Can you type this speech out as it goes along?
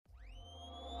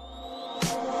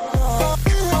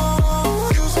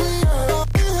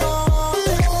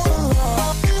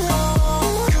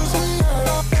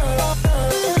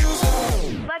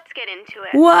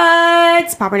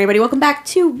What's poppin', everybody? Welcome back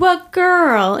to A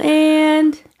Girl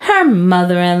and Her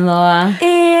mother-in-law.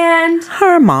 And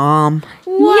her mom.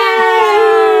 Wow!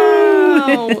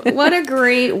 What a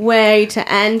great way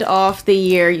to end off the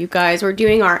year, you guys. We're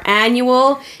doing our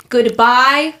annual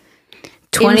goodbye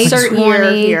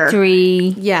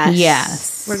 2023. Yes.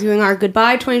 We're doing our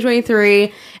goodbye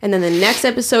 2023, and then the next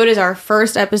episode is our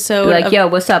first episode. Like, yo,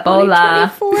 what's up,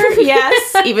 hola?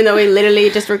 Yes, even though we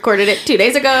literally just recorded it 2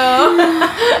 days ago.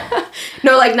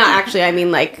 No, like, not actually. I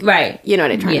mean, like, right. You know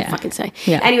what I'm trying to fucking say.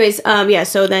 Yeah. Anyways, yeah.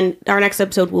 So then our next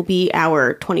episode will be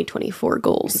our 2024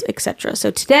 goals, etc. So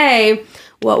today,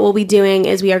 what we'll be doing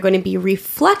is we are going to be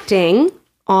reflecting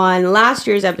on last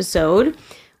year's episode,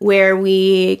 where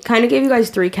we kind of gave you guys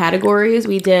 3 categories.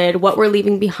 We did what we're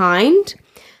leaving behind,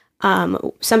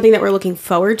 something that we're looking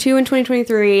forward to in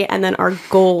 2023, and then our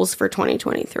goals for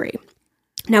 2023.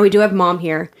 Now, we do have Mom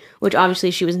here, which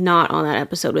obviously she was not on that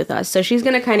episode with us. So she's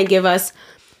going to kind of give us,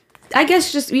 I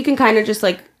guess, just, you can kind of just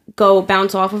like go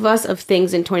bounce off of us of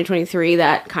things in 2023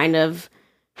 that kind of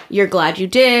you're glad you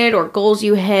did, or goals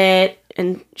you hit,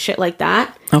 and shit like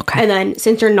that. Okay. And then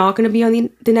since you're not going to be on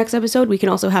the next episode, we can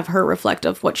also have her reflect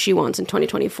of what she wants in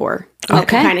 2024.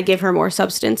 Okay. Kind of give her more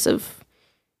substance of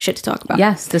shit to talk about.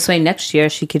 Yes, this way next year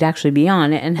she could actually be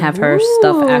on it and have her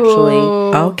stuff actually.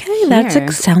 Okay, that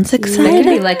sounds It could exciting.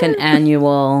 be like an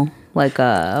annual, like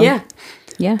a Yeah.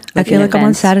 I feel like I'm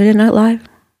on Saturday Night Live.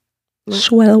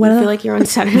 Swell, I feel like you're on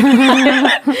Saturday.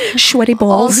 Sweaty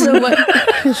balls.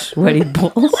 Also, sweaty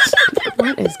balls.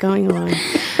 what is going on?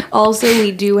 Also,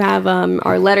 we do have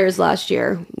our letters last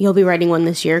year. You'll be writing one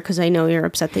this year because I know you're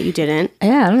upset that you didn't.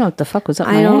 Yeah, I don't know what the fuck was up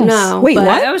my I don't ass. know. Wait, but-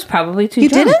 what? I was probably too You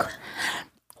drunk. didn't?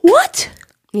 What?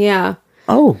 Yeah.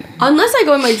 Oh. Unless I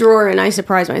go in my drawer and I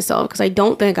surprise myself, because I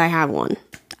don't think I have one.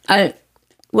 I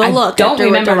Look, don't after we're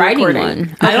remember done writing recording.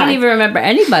 one. I don't Okay. even remember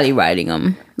anybody writing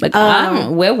them. Like, I don't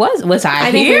know. Where was I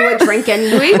I think here? we were drinking. I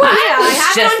It's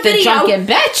have just on the video. drunken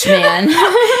bitch,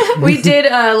 man. We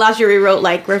did last year. We wrote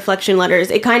like reflection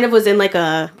letters. It kind of was in like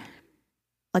a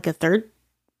third.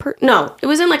 No, it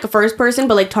was in like a first person,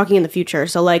 but like talking in the future.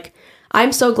 So like,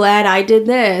 I'm so glad I did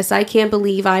this. I can't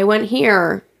believe I went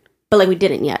here. But like we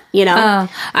didn't yet, you know.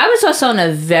 I was also in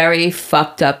a very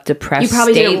fucked up, depressed You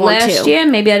probably state didn't want last to. year.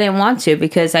 Maybe I didn't want to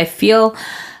because I feel.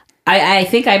 I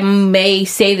think I may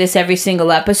say this every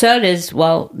single episode. Is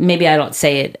well, maybe I don't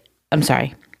say it. I'm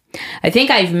sorry. I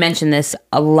think I've mentioned this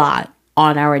a lot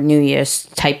on our New Year's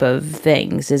type of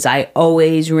things. Is I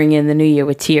always ring in the New Year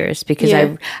with tears because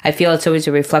I feel it's always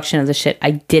a reflection of the shit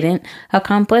I didn't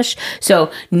accomplish.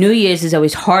 So New Year's is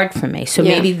always hard for me. So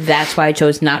maybe that's why I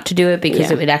chose not to do it,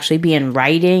 because it would actually be in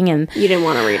writing, and You didn't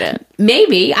want to read it.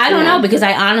 maybe I don't know, because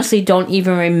I honestly don't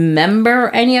even remember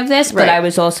any of this. But Right. I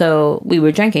was also, we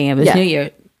were drinking. It was Yeah. New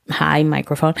Year. Hi,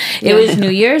 microphone. It was New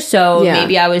Year's, so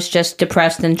maybe I was just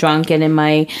depressed and drunk and in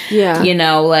my, you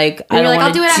know, like, And I you're don't like,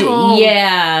 I'll do it at home.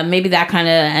 Yeah, maybe that kind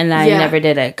of, and I never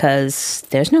did it because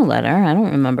there's no letter. I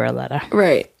don't remember a letter.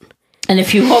 Right. And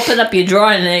if you open up your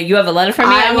drawer and you have a letter for me,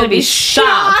 I'm going to be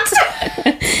shocked.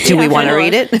 Do we want to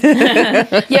read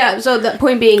it? Yeah. So the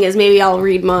point being is maybe I'll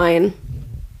read mine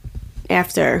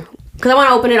after, because I want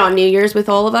to open it on New Year's with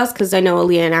all of us, because I know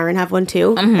Aaliyah and Aaron have one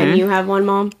too, and you have one,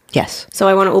 Mom. Yes. So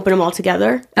I want to open them all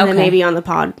together, and then Okay. maybe on the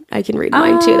pod I can read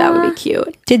mine too. That would be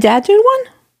cute. Did Dad do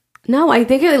one? No, I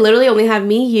think I literally only have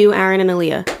me, you, Aaron, and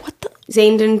Aaliyah. What the?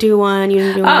 Zane didn't do one. You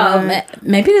didn't do one.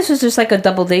 Maybe this was just like a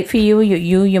double date for you,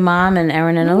 your mom, and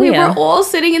Aaron and Aaliyah. We were all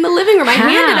sitting in the living room. I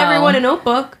handed How? everyone a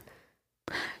notebook.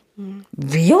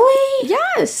 Really?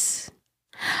 Yes.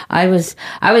 I was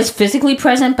physically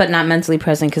present, but not mentally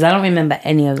present, because I don't remember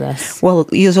any of this. Well,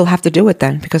 you'll have to do it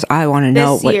then, because I want to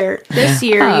know This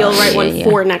year, you'll write one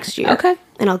for next year. Okay.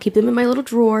 And I'll keep them in my little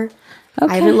drawer.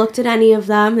 Okay. I haven't looked at any of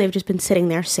them. They've just been sitting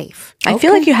there safe. I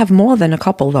feel like you have more than a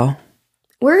couple, though.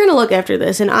 We're going to look after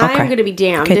this, and I'm Okay. going to be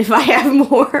damned if I have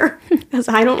more, because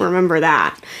I don't remember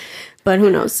that. But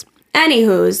who knows?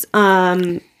 Anywho's,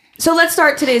 so let's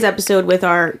start today's episode with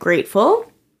our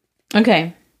grateful.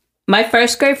 Okay. My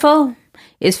first grateful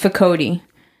is for Cody,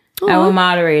 our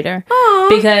moderator.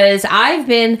 Because I've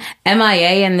been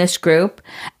MIA in this group,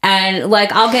 and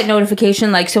like I'll get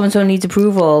notification like so and so needs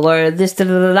approval or this da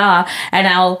da da da, and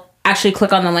I'll actually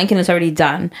click on the link and it's already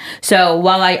done. So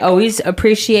while I always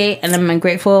appreciate and I'm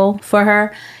grateful for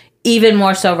her, even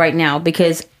more so right now,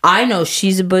 because I know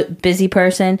she's a busy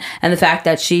person, and the fact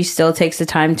that she still takes the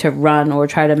time to run or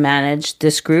try to manage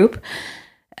this group,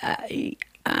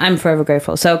 I'm forever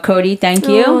grateful. So Cody, thank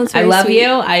you. Oh, that's I very love sweet. you.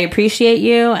 I appreciate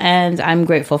you, and I'm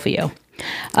grateful for you.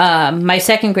 My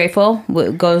second grateful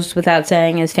goes without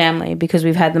saying is family, because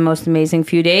we've had the most amazing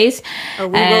few days. We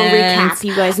will recap,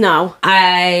 you guys know.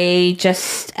 I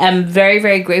just am very,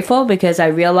 very grateful because I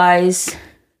realize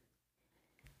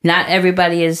not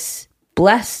everybody is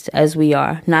blessed as we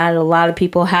are. Not a lot of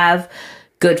people have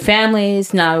good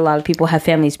families. Not a lot of people have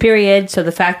families, period. So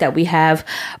the fact that we have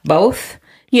both,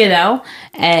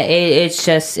 it's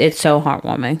so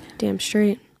heartwarming. Damn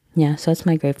straight. Yeah, so it's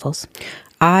my gratefuls.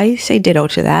 I say ditto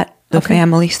to that, the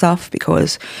family stuff,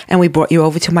 and we brought you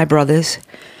over to my brother's,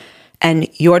 and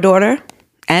your daughter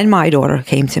and my daughter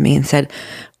came to me and said,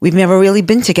 we've never really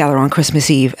been together on Christmas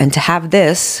Eve, and to have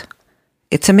this,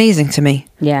 it's amazing to me.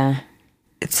 Yeah.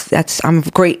 I'm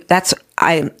great.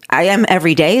 I am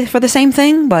every day for the same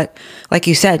thing, but like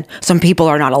you said, some people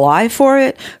are not alive for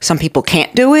it. Some people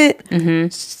can't do it. Mm-hmm.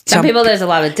 Some people, there's a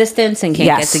lot of distance and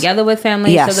can't get together with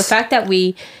family. Yes. So the fact that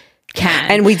we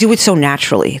can, and we do it so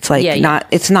naturally, it's like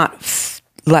it's not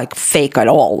like fake at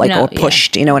all, or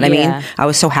pushed. You know what I mean? I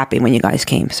was so happy when you guys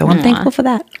came, so I'm thankful for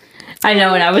that. I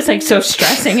know, and I was like so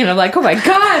stressing, and I'm like, oh my god,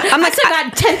 I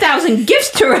got 10,000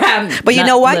 gifts to wrap. But you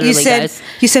know what? You said,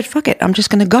 fuck it, I'm just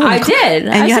gonna go. I did,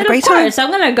 and you had a great time.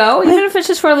 I'm gonna go, even if it's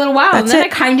just for a little while. And then I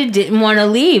kind of didn't want to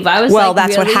leave. I was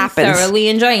that's really what happens. Thoroughly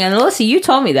enjoying it. And Alyssa, you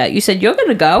told me that. You said you're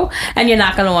gonna go, and you're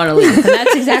not gonna want to leave, and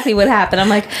that's exactly what happened. I'm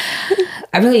like,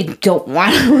 I really don't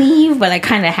want to leave, but I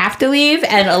kind of have to leave.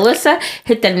 And Alyssa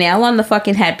hit the nail on the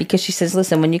fucking head, because she says,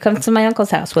 listen, when you come to my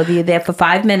uncle's house, whether you're there for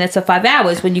 5 minutes or 5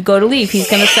 hours, when you go to leave, he's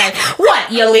going to say, what,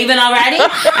 you're leaving already?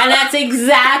 And that's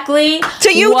exactly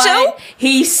to you what too?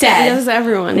 He said. It was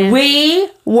everyone. Yeah. We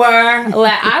were,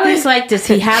 I was like, does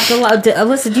he have the,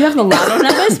 Alyssa, do you have the lotto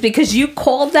numbers? Because you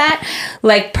called that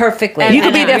perfectly. You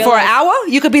could be there for an hour.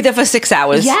 You could be there for 6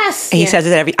 hours. Yes. He says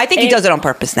it I think he does it on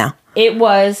purpose now. It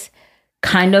was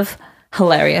kind of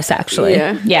hilarious, actually.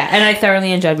 Yeah, and I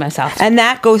thoroughly enjoyed myself. And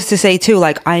that goes to say too,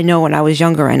 I know when I was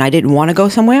younger and I didn't want to go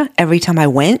somewhere, every time I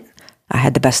went, I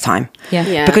had the best time.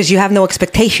 Yeah. Because you have no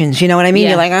expectations, you know what I mean?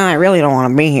 You're like, I really don't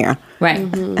want to be here. Right.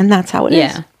 Mm-hmm. And that's how it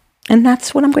is. And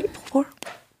that's what I'm grateful for.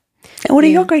 And what are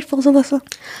your gratefuls, Alyssa?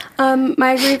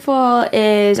 My grateful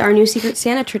is our new Secret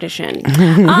Santa tradition.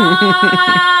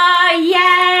 Yay!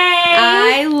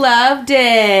 I loved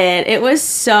it. It was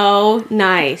so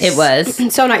nice. It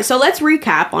was. So nice. So let's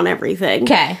recap on everything.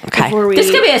 Okay. This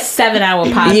could be a 7-hour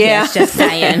podcast, just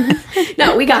saying.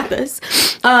 No, we got this.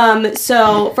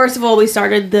 So first of all, we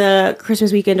started the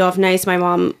Christmas weekend off nice. My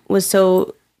mom was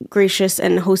so gracious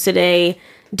and hosted a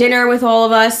dinner with all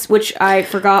of us, which I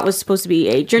forgot was supposed to be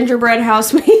a gingerbread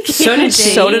house making.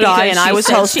 So did I, and I was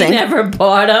hosting. She never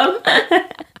bought them.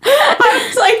 I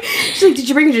was like, she's like, did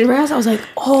you bring a gingerbread house? I was like,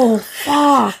 oh,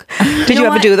 fuck. Did you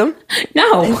ever do them?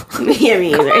 No. Yeah,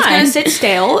 me either. It's going to sit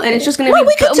stale, and it's just going to be...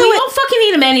 We don't fucking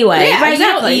eat them anyway. Yeah, right?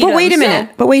 exactly. But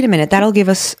wait a minute. That'll give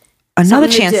us another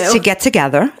chance to get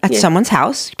together at someone's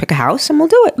house. Pick a house and we'll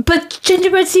do it. But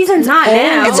gingerbread season's not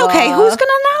now. It's okay. Who's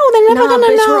gonna know? They're never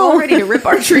gonna know. We're all ready to rip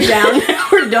our tree down.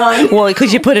 We're done. Well,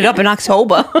 because you put it up in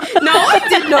October. No, I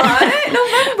did not.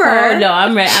 November. Oh no,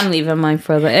 I'm leaving mine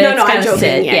further. No, I'm joking.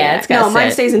 Sit. Yeah, it's gotta sit.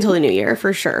 Mine stays until the new year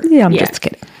for sure. Yeah, I'm just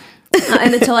kidding.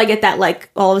 And until I get that,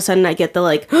 all of a sudden I get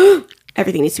the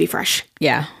everything needs to be fresh.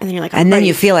 Yeah. And then you're like, and then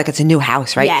you feel like it's a new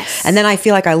house, right? Yes. And then I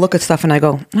feel like I look at stuff and I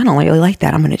go, I don't really like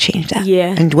that. I'm going to change that.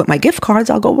 Yeah. And with my gift cards,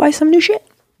 I'll go buy some new shit.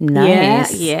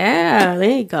 Nice. Yeah. There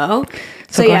you go.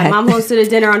 So yeah, Mom hosted a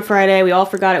dinner on Friday. We all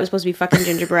forgot it was supposed to be fucking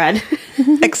gingerbread.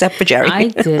 Except for Jerry. I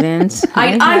didn't.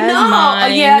 I know.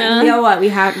 Mine. Yeah. You know what? We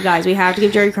have to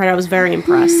give Jerry credit. I was very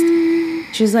impressed.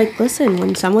 She's like, listen,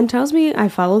 when someone tells me I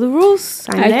follow the rules,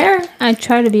 I'm there. I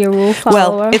try to be a rule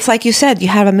follower. Well, it's like you said, you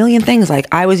have a million things. Like,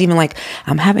 I was even like,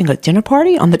 I'm having a dinner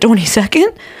party on the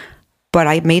 22nd, but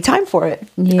I made time for it.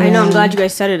 Yeah. I know. I'm glad you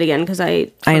guys said it again because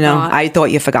I know. I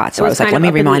thought you forgot. So I was like, let me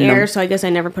remind them. So I guess I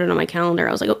never put it on my calendar.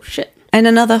 I was like, oh, shit. And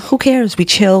who cares? We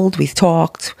chilled, we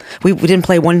talked. We didn't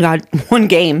play one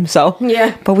game, so.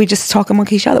 Yeah. But we just talk among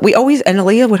each other. We always, and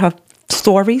Aaliyah with her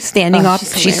stories, standing up.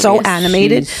 She's so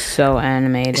animated. She's so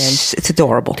animated. It's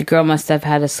adorable. The girl must have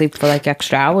had to sleep for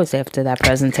extra hours after that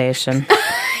presentation.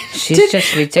 She's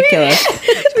just ridiculous.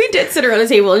 We did sit her on the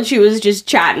table and she was just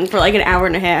chatting for an hour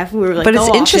and a half. We were like, but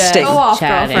it's interesting. Go off,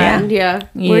 girlfriend. Yeah.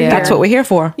 That's what we're here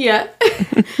for. Yeah.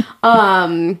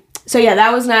 So yeah,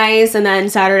 that was nice. And then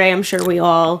Saturday, I'm sure we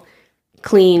all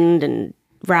cleaned and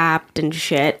wrapped and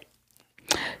shit.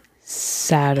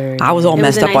 Saturday. I was all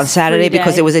messed up on Saturday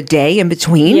because it was a day in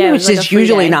between, which is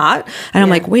usually not. And I'm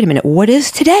like, wait a minute, what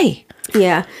is today?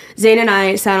 Yeah. Zane and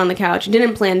I sat on the couch and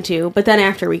didn't plan to, but then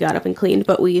after we got up and cleaned,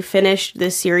 but we finished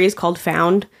this series called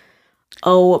Found.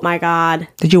 Oh my God.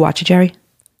 Did you watch it, Jerry?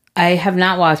 I have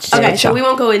not watched Okay, it. so we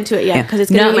won't go into it yet because it's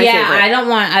gonna be my favorite.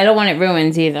 I don't want it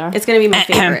ruined either. It's gonna be my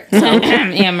favorite. So.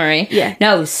 Anne-Marie. Yeah.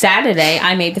 No, Saturday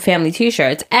I made the family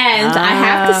t-shirts, and I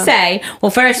have to say,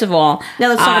 well, first of all, now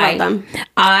let's talk about them.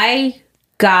 I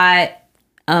got.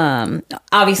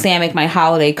 Obviously I make my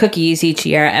holiday cookies each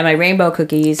year, and my rainbow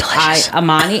cookies.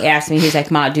 Amani asked me, he's like,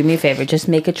 "Ma, do me a favor, just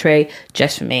make a tray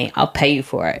just for me. I'll pay you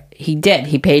for it." He did.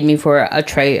 He paid me for a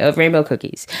tray of rainbow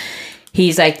cookies.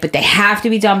 He's like, "But they have to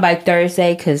be done by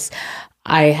Thursday because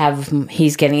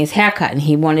he's getting his hair cut, and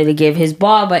he wanted to give his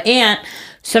Baba aunt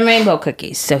some rainbow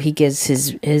cookies." So he gives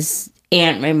his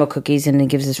aunt rainbow cookies, and he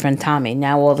gives his friend Tommy.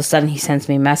 Now all of a sudden he sends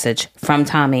me a message from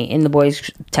Tommy in the boys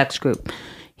text group.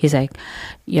 He's like,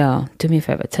 "Yo, do me a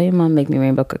favor. Tell your mom make me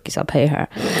rainbow cookies. I'll pay her."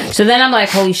 So then I'm like,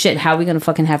 holy shit, how are we going to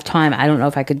fucking have time? I don't know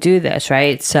if I could do this,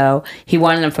 right? So he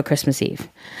wanted them for Christmas Eve.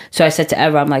 So I said to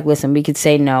Eva, I'm like, "Listen, we could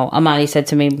say no." Amani said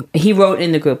to me, he wrote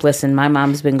in the group, "Listen, my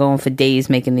mom's been going for days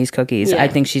making these cookies. Yeah. I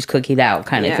think she's cookied out,"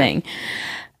 kind of thing.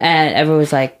 And Eva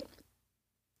was like,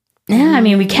 "Yeah, I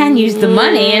mean, we can use the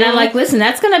money." And I'm like, "Listen,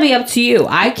 that's going to be up to you.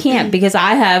 I can't because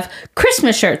I have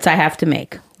Christmas shirts I have to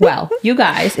make." Well, you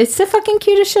guys, it's the fucking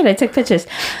cutest shit. I took pictures.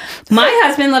 My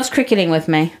husband loves cricketing with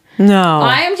me. No.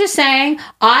 I am just saying,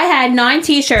 I had 9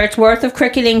 t-shirts worth of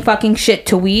cricketing fucking shit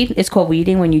to weed. It's called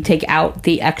weeding when you take out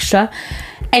the extra.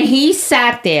 And he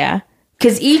sat there,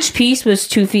 because each piece was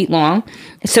 2 feet long.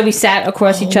 So we sat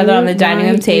across each other on the dining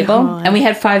room table, and we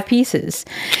had 5 pieces.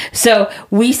 So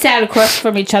we sat across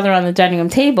from each other on the dining room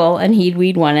table, and he'd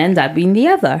weed one end, I'd weed the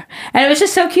other. And it was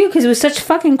just so cute because it was such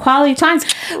fucking quality times.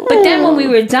 But then when we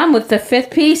were done with the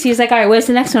 5th piece, he's like, "All right, where's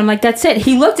the next one?" I'm like, "That's it."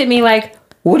 He looked at me like,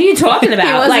 "What are you talking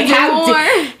about?" Like,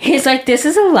 he's like, "This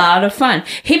is a lot of fun."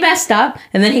 He messed up,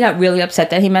 and then he got really upset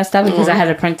that he messed up because I had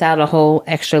to print out a whole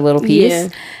extra little piece. Yeah.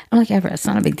 I'm like, "Ever, it's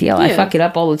not a big deal. Yeah. I fuck it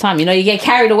up all the time." You know, you get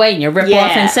carried away and you rip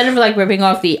off. And instead of like ripping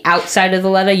off the outside of the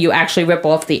letter, you actually rip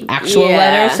off the actual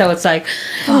letter. So it's like,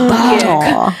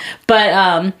 fuck.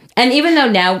 But and even though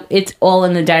now it's all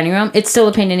in the dining room, it's still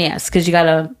a pain in the ass because you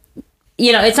gotta.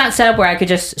 You know, it's not set up where I could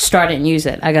just start it and use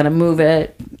it. I got to move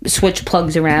it, switch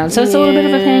plugs around. So it's a little bit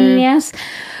of a pain in the ass.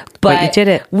 But you did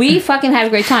it. We fucking had a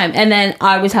great time. And then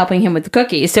I was helping him with the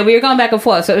cookies. So we were going back and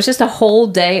forth. So it was just a whole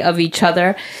day of each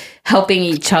other helping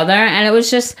each other. And it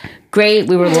was just great.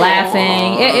 We were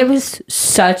laughing. It was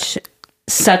such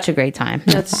a great time.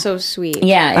 That's so sweet.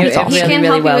 Yeah, he can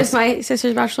help you with my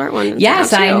sister's bachelorette one.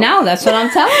 Yes, I know. That's what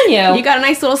I'm telling you. You got a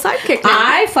nice little sidekick now.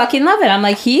 I fucking love it. I'm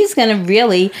like, he's going to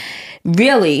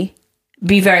really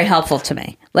be very helpful to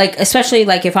me. Like, especially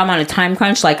like if I'm on a time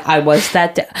crunch, like I was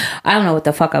that day. I don't know what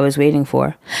the fuck I was waiting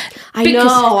for. I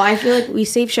know. I feel like we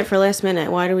save shit for last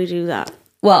minute. Why do we do that?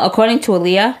 Well, according to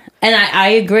Aaliyah, and I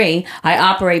agree, I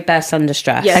operate best under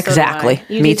stress. Yes, exactly.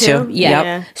 Me too.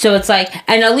 Yeah. So it's like,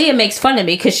 and Aaliyah makes fun of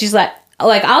me because she's like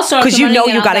I'll start because you know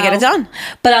you got to get it done.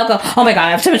 But I'll go, "Oh my God,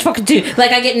 I have so much fucking to do."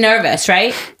 Like I get nervous,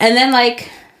 right? And then like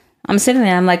I'm sitting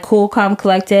there, I'm like cool, calm,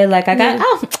 collected. Like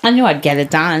I knew I'd get it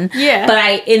done. Yeah.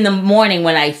 But in the morning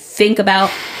when I think about,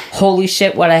 holy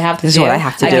shit, what I have to do. This is what I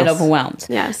have to do. I get overwhelmed.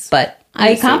 Yes. But I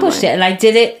accomplished it, and I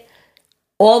did it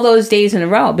all those days in a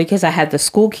row because I had the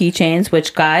school keychains,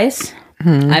 which guys,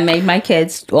 I made my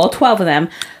kids, all 12 of them,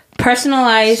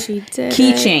 personalized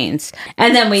keychains.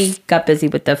 And then we got busy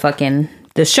with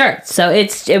the shirts. So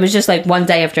it was just like one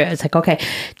day after, it's like, okay,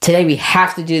 today we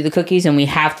have to do the cookies and we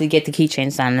have to get the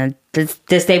keychains done. And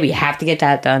this day we have to get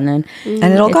that done. And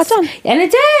it all got done. And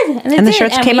it did. And the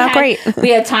shirts came out great. We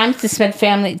had time to spend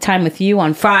family time with you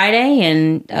on Friday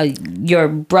and your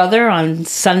brother on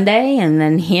Sunday and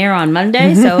then here on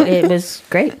Monday. So it was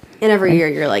great. And every year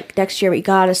you're like, next year we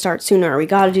got to start sooner. We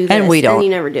got to do this. And we don't. And you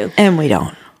never do. And we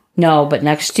don't. No, but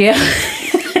next year...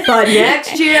 But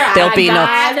next year, there'll be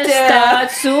to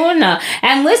start sooner.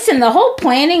 And listen, the whole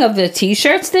planning of the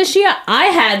t-shirts this year, I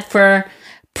had for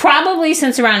probably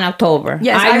since around October.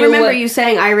 Yes, I remember you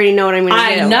saying, "I already know what I'm going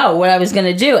to do." I know what I was going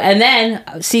to do. And then,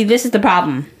 see, this is the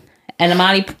problem. And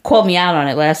Amani called me out on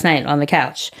it last night on the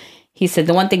couch. He said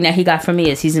the one thing that he got from me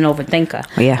is he's an overthinker.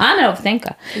 Oh, yeah. I'm an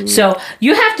overthinker. So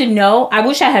you have to know, I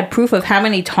wish I had proof of how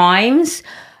many times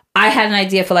I had an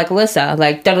idea for like Alyssa,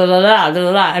 like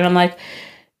da-da-da-da-da-da-da. And I'm like,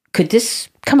 could this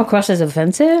come across as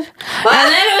offensive? And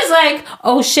then it was like,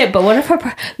 oh shit, but what if her,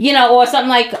 or something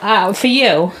like, for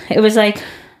you, it was like,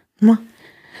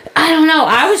 I don't know.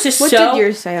 I was just What did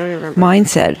yours say? I don't remember. Mine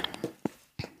said,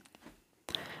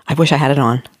 I wish I had it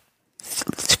on.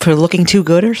 For looking too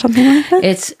good or something like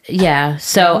that?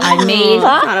 So I made...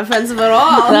 That's not offensive at all.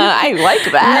 I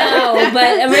like that. No,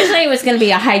 but originally it was going to be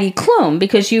a Heidi Klum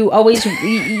because you always...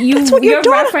 your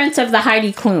reference of the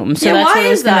Heidi Klum. So that's what it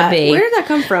was going to be. Where did that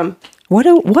come from?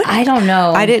 What? I don't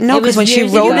know. I didn't know It was because when she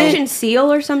years wrote You ago. mentioned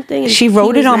Seal or something. And She he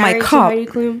wrote it was on my married to cup. Heidi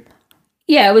Klum?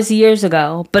 Yeah, it was years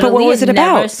ago. But what Aaliyah was it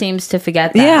never about? seems to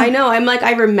forget that. Yeah. I know. I'm like,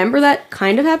 I remember that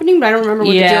kind of happening, but I don't remember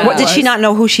what Yeah. the joke What, did she not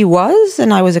know who she was?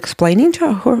 And I was explaining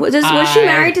to her. was. Was she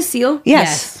married to Seal?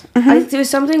 Yes. There was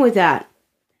something with that.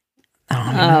 Oh,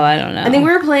 I don't know. I think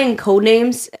we were playing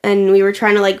Codenames, and we were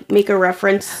trying to like make a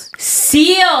reference.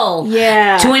 Seal.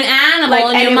 Yeah. To an animal. Like,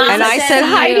 and your and mom I said Seal.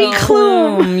 Heidi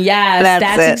Klum. Yes,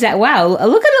 that's it. exact. Wow.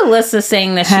 Look at Alyssa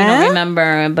saying that she Huh? don't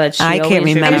remember, but she I can't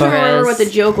always remember. I just don't remember remembers. what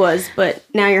the joke was, but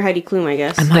now you're Heidi Klum, I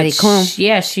guess. I'm Heidi Klum.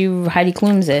 Yeah, she Heidi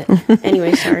Klum's it.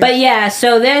 Anyway, sorry. But yeah,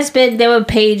 so there were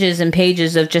pages and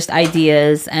pages of just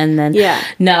ideas, and then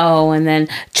and then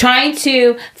trying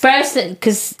to first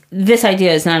because this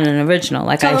idea is not an original.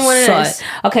 Like Tell them what I it saw is. it.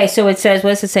 Okay, so it says, what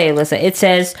does it say, Alyssa? It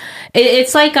says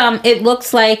it's like it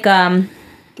looks like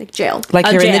like jail. Like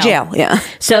A you're in the jail. jail. Yeah.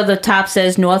 So the top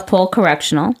says North Pole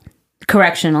Correctional,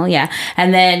 yeah.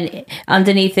 And then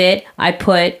underneath it, I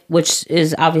put, which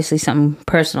is obviously something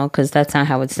personal because that's not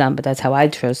how it's done, but that's how I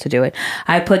chose to do it.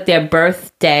 I put their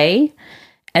birthday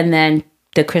and then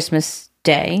the Christmas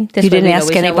day. This You way didn't we ask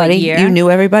always know what anybody? year. You knew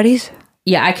everybody's?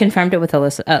 Yeah, I confirmed it with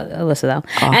Alyssa though.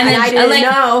 And then I didn't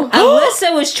know.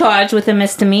 Alyssa was charged with a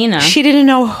misdemeanor. She didn't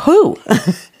know who.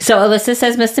 So Alyssa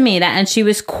says misdemeanor, and she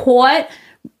was caught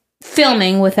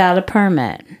filming without a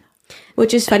permit.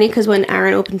 Which is funny because when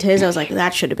Aaron opened his, I was like,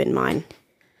 that should have been mine.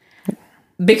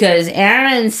 Because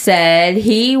Aaron said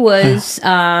he was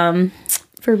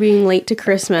For being late to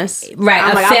Christmas. Right,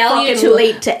 I'm a like, failure I'm fucking to-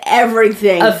 late to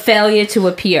everything. a failure to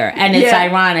appear. And it's Yeah.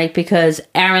 ironic because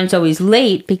Aaron's always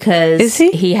late because Is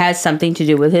he? has something to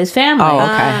do with his family. Oh,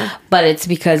 okay. But it's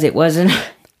because it wasn't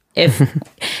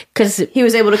because he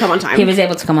was able to come on time. he was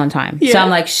able to come on time. So Yeah. I'm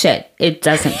like, shit, it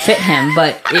doesn't fit him,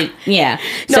 but No,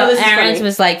 so this is Aaron's funny.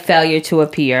 was like failure to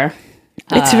appear.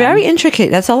 It's very intricate.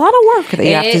 That's a lot of work that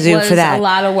you have to do was for that. a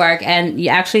lot of work, and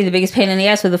actually the biggest pain in the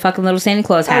ass with the fucking little Santa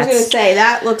Claus I was hats. going to say,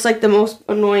 that looks like the most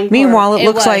annoying part. Meanwhile, it It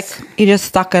looks was. like you just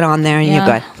stuck it on there and you're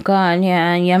good. God,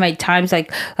 yeah, my time's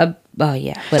like, oh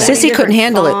yeah, whatever. Sissy couldn't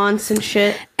handle it. Fonts and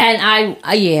shit. And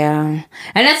and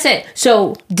that's it.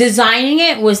 So designing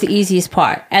it was the easiest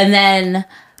part, and then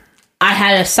I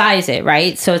had to size it,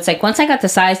 right? So it's like once I got the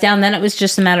size down, then it was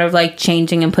just a matter of like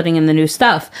changing and putting in the new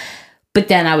stuff. But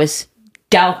then I was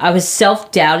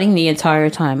self-doubting the entire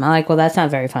time. I'm like, well, that's not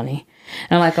very funny.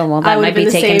 And I'm like, oh, well, I that would've might be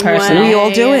been the taken same personal. way. We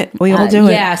all do it. We all do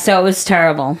it. Yeah, so it was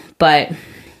terrible. But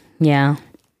yeah,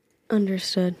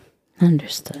 Understood.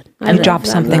 understood. You dropped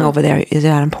that, something though. over there. Is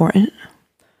that important?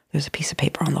 There's a piece of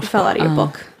paper on the Fell floor. out of your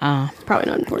book. Oh, It's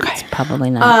probably not important. probably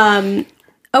not.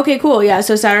 Okay, cool. Yeah,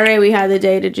 so Saturday we had the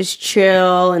day to just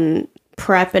chill and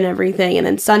prep and everything. And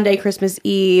then Sunday, Christmas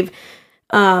Eve,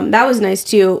 that was nice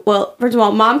too. Well, first of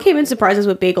all, Mom came and surprised us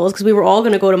with bagels because we were all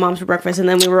going to go to Mom's for breakfast. And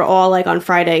then we were all like on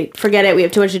Friday, forget it, we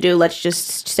have too much to do. Let's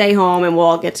just stay home and we'll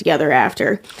all get together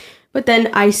after. But then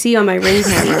I see on my Ring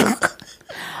camera.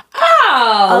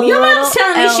 Oh, your little mom's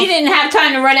telling me elf. she didn't have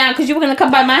time to run out because you were going to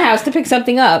come by my house to pick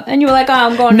something up, and you were like, "Oh,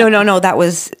 I'm going." No. That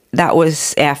was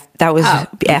after that.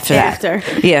 After.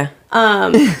 Yeah. Yeah,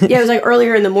 it was like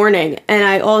earlier in the morning. And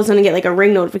I all of a sudden get like a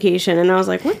Ring notification. And I was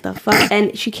like, what the fuck?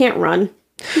 And she can't run.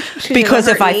 She's Because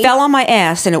gonna if I hurt me. fell on my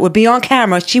ass and it would be on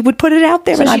camera, she would put it out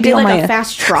there So and she I'd be did on like my a ass.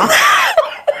 fast trot.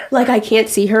 Like I can't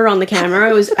see her on the camera.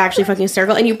 It was actually fucking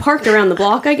hysterical. And you parked around the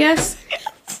block, I guess.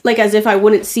 Like as if I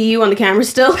wouldn't see you on the camera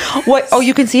still. What? Oh,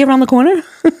 you can see around the corner?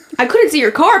 I couldn't see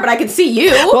your car, but I could see you.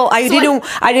 Well, I So,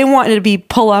 didn't want it to be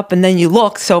pull up and then you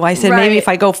look, so I said maybe Right. if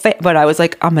I go but I was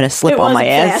like, I'm gonna slip it on my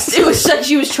wasn't ass. fast. It was such,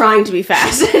 she was trying to be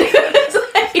fast. It was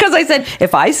like- Because I said,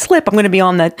 if I slip, I'm gonna be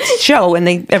on that show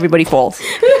and everybody falls.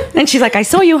 And she's like, I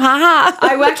saw you, haha.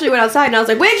 I actually went outside and I was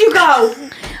like, where'd you go?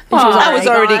 And she I was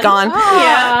already gone.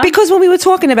 Yeah. Because when we were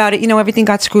talking about it, everything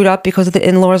got screwed up because the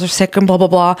in-laws are sick and blah, blah,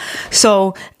 blah.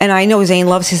 So, and I know Zane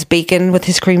loves his bacon with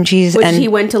his cream cheese. Which and he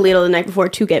went to Lidl the night before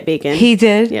to get bacon. He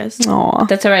did? Yes. Aw.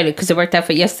 That's all right because it worked out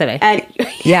for yesterday. And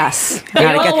Yes. It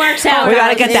all works out. We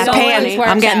gotta get that It pan. always works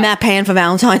I'm getting out. that pan for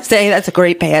Valentine's Day. That's a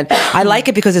great pan. I like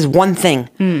it because it's one thing.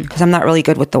 Because I'm not really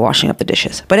good with the washing up the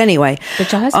dishes. But anyway,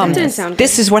 But your husband didn't is. sound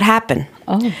this is what happened.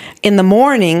 Oh. In the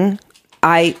morning,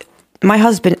 my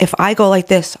husband, if I go like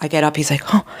this, I get up. He's like,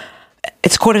 oh,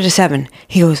 it's 6:45.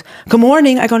 He goes, good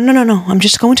morning. I go, no. I'm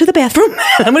just going to the bathroom.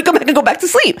 I'm going to come back and go back to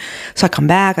sleep. So I come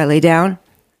back. I lay down.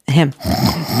 And him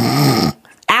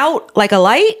out like a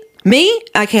light. Me,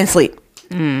 I can't sleep.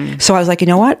 So I was like, you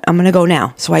know what? I'm going to go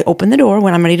now. So I open the door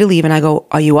when I'm ready to leave and I go,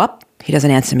 are you up? He doesn't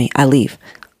answer me. I leave.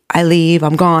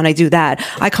 I'm gone. I do that.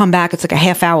 I come back. It's like a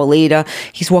half hour later.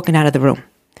 He's walking out of the room.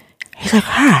 He's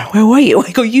like, where were you?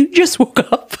 I go, you just woke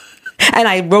up. And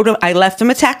I left him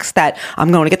a text that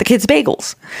I'm going to get the kids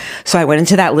bagels. So I went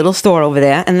into that little store over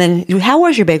there. And then, how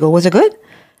was your bagel? Was it good?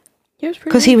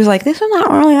 Because he was like, this is not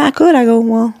really that good. I go,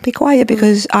 well, be quiet,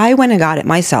 because I went and got it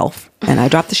myself. And I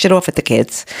dropped the shit off at the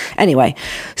kids. Anyway,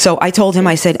 so I told him,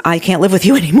 I said, I can't live with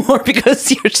you anymore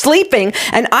because you're sleeping.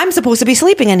 And I'm supposed to be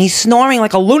sleeping. And he's snoring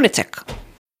like a lunatic.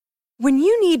 When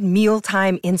you need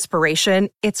mealtime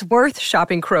inspiration, it's worth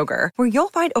shopping Kroger, where you'll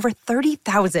find over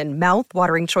 30,000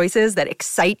 mouth-watering choices that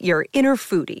excite your inner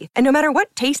foodie. And no matter what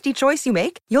tasty choice you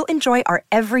make, you'll enjoy our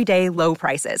everyday low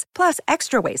prices, plus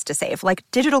extra ways to save, like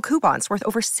digital coupons worth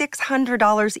over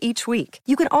 $600 each week.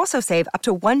 You can also save up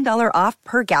to $1 off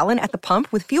per gallon at the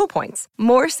pump with fuel points.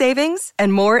 More savings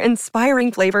and more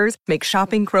inspiring flavors make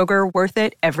shopping Kroger worth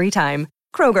it every time.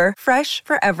 Kroger, fresh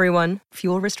for everyone.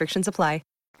 Fuel restrictions apply.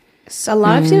 So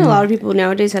I've seen a lot of people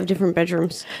nowadays have different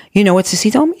bedrooms. You know what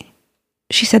Sissy told me?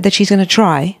 She said that she's going to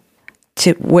try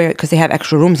to wear, because they have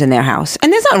extra rooms in their house.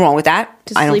 And there's nothing wrong with that,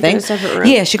 I don't think. In a separate room.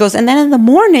 Yeah, she goes, and then in the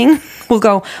morning, we'll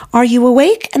go, are you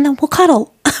awake? And then we'll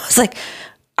cuddle. I was like,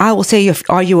 I will say,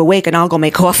 are you awake? And I'll go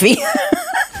make coffee.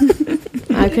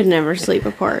 I could never sleep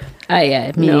apart.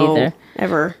 Yeah, me either.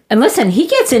 Ever. And listen, he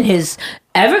gets in his,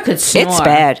 Ever could snore. It's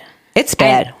bad. It's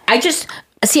bad.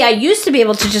 And I used to be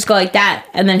able to just go like that,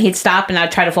 and then he'd stop, and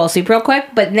I'd try to fall asleep real quick.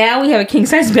 But now we have a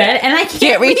king-size bed, and I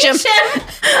can't reach him.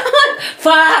 I'm like,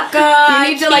 fuck off.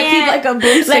 You need to keep like a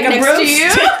broomstick next to you.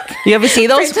 You ever see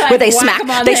those where they smack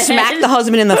the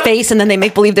husband in the face, and then they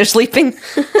make believe they're sleeping?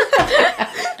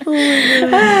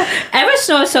 Ever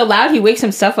snores so loud he wakes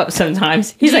himself up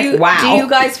sometimes. He's like, wow. Do you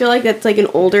guys feel like that's like an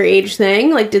older age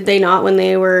thing? Like, did they not when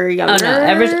they were younger? Oh, no.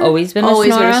 Ever's always been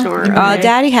a snorer. Okay.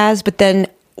 Daddy has, but then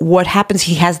what happens,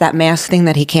 he has that mask thing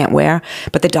that he can't wear,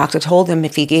 but the doctor told him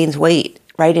if he gains weight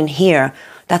right in here,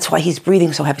 that's why he's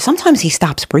breathing so heavy. Sometimes he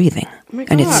stops breathing,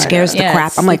 and it scares the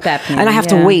crap. I'm like, apnea, and I have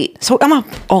to wait. So I'm up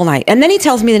all night. And then he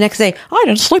tells me the next day, I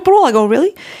didn't sleep at all. I go,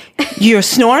 really? You're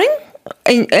snoring?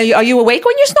 And are you awake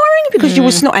when you're snoring? Because you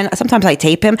were snoring. And sometimes I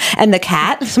tape him. And the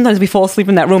cat, sometimes we fall asleep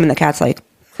in that room, and the cat's like,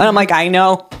 and I'm like, I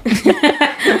know.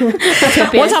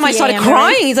 One time I started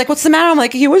crying. He's like, what's the matter? I'm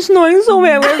like, you were snoring so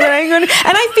bad. And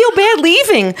I feel bad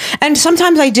leaving. And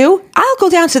sometimes I do. I'll go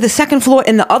down to the second floor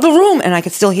in the other room, and I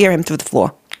can still hear him through the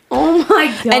floor. Oh my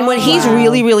God. And when he's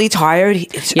really, really tired,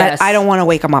 I don't want to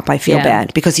wake him up. I feel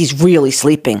bad because he's really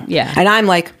sleeping. Yeah. And I'm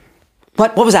like,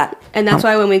 what was that? And that's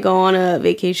why when we go on a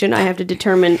vacation, I have to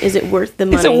determine, is it worth the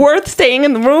money? Is it worth staying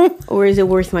in the room? Or is it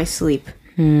worth my sleep?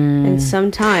 And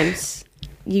sometimes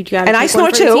you got to. And I snore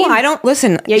too. I don't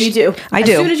listen. Yeah, you do. I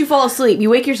do. As soon as you fall asleep, you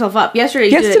wake yourself up.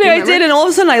 Yesterday I did, and all of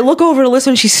a sudden I look over to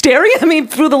listen. She's staring at me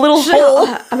through the little hole.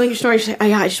 I'm like, you're snoring. She's like, oh,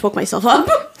 yeah, I just woke myself up.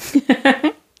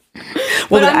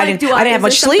 Well, I didn't have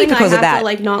much sleep because of that. To,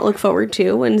 like, not look forward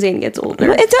to when Zane gets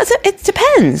older. It does. It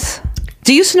depends.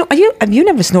 Do you snore? You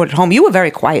never snored at home. You were a very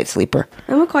quiet sleeper.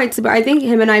 I'm a quiet sleeper. I think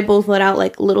him and I both let out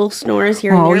like little snores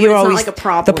here and there. You're but it's always not like a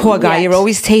problem. The poor guy. Yet. You're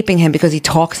always taping him because he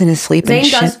talks in his sleep. Zane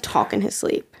and does shit. talk in his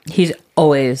sleep. He's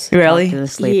always really in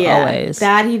his sleep. Yeah, always.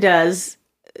 That he does,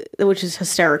 which is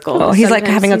hysterical. Oh, he's like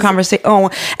having a conversation. Oh,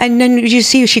 and then you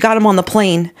see, she got him on the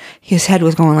plane. His head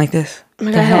was going like this. Oh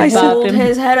my God, he pulled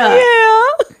his head up.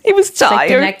 Yeah, he was tired. Like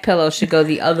the neck pillow should go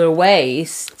the other way.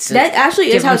 That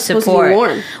actually is how it's supposed to be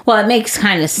worn. Well, it makes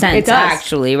kind of sense,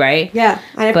 actually, right? Yeah,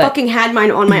 and I fucking had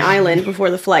mine on my island before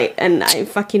the flight, and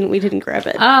we didn't grab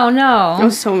it. Oh, no. I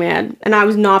was so mad, and I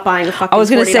was not buying a fucking. I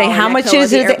was going to say, how much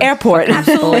is it at the airport?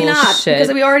 Absolutely not,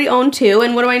 because we already own two,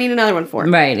 and what do I need another one for?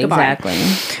 Right, exactly.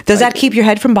 Does that keep your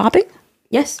head from bobbing?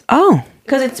 Yes. Oh.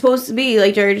 Because it's supposed to be,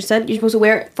 like Jerry just said, you're supposed to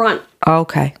wear it front.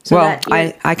 Okay. So well,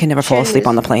 I can never fall asleep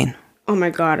on the plane. Oh my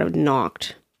God, I'm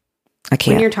knocked. I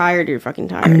can't. When you're tired, you're fucking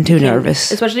tired. I'm too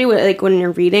nervous. Especially when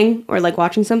you're reading or like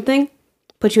watching something,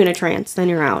 put you in a trance, then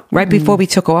you're out. Right before we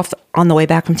took off on the way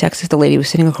back from Texas, the lady was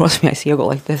sitting across from me. I see her go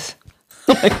like this.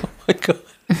 I'm like, oh my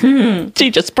God.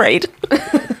 She just prayed.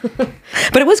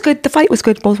 But it was good. The fight was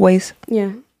good both ways.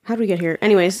 Yeah. How did we get here?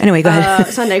 Anyway, go ahead.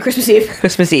 Sunday, Christmas Eve.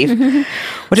 Christmas Eve.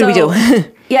 What did we do?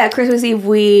 Yeah, Christmas Eve,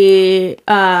 my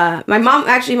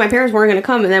parents weren't going to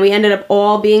come, and then we ended up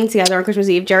all being together on Christmas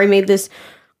Eve. Jerry made this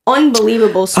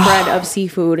unbelievable spread of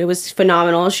seafood. It was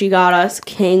phenomenal. She got us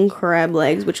king crab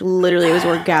legs, which literally was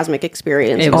orgasmic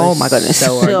experience. Oh my goodness.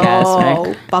 So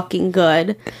orgasmic. Fucking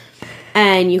good.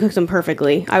 And you cooked them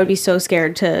perfectly. I would be so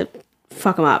scared to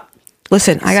fuck them up.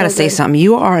 Listen, I got to say something.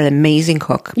 You are an amazing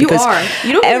cook. You are.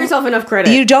 You don't give yourself enough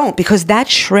credit. You don't, because that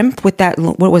shrimp with that,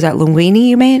 what was that, linguine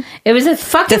you made? It was a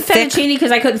fucking fettuccine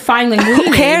because I couldn't find linguine.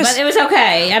 Who cares? But it was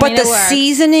okay. But the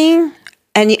seasoning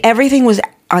and everything was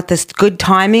at this good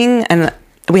timing, and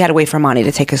we had to wait for Monty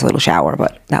to take his little shower,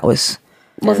 but that was...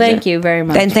 Well, thank you very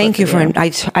much. And thank you for... I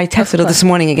texted her this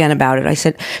morning again about it. I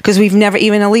said, because we've never...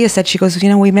 Even Aaliyah said, she goes,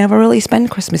 we've never really spent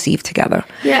Christmas Eve together.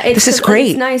 Yeah, this is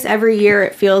great. It's nice. Every year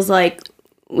it feels like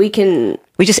we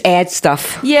just add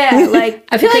stuff. Yeah, like...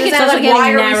 I feel like it's also getting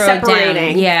why narrowed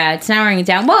down. Yeah, it's narrowing it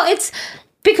down. Well, it's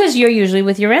because you're usually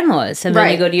with your in-laws, and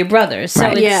then you go to your brothers.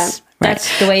 So it's...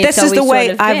 That's the way it's This is the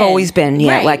way I've always been.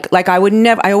 Yeah, like I would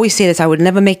never. I always say this. I would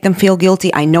never make them feel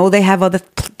guilty. I know they have other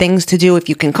things to do. If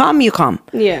you can come, you come.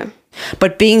 Yeah.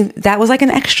 But that was like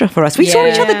an extra for us. We saw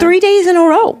each other 3 days in a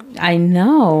row. I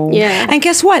know. Yeah. And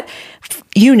guess what?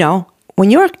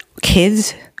 When your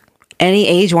kids, any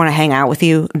age, want to hang out with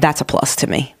you, that's a plus to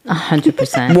me.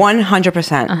 100%.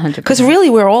 100%. 100%. Because really,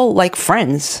 we're all like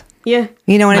friends. Yeah.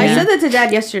 You know what I mean? I said that to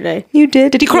Dad yesterday. You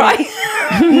did? Did he cry?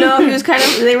 No, he was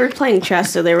they were playing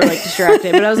chess, so they were like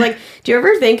distracted. But I was like, do you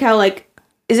ever think how like,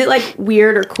 is it like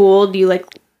weird or cool? Do you like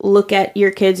look at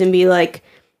your kids and be like,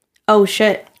 oh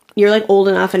shit, you're like old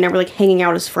enough and never like hanging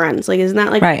out as friends? Like, isn't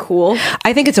that like cool?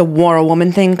 I think it's a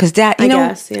woman thing because Dad,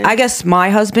 I guess my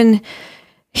husband,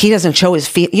 he doesn't show his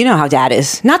feet. You know how Dad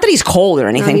is. Not that he's cold or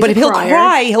anything, but if he'll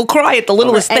cry. He'll cry at the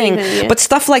littlest thing. Yeah. But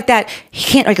stuff like that, he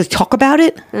can't like talk about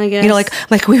it. I guess.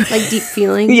 Like we like deep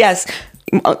feelings. Yes.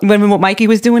 Remember what Mikey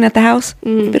was doing at the house?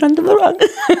 Sweep it under the rug.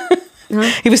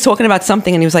 He was talking about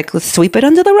something and he was like, let's sweep it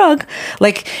under the rug.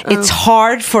 Like, it's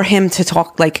hard for him to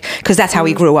talk, like, because that's how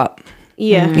he grew up.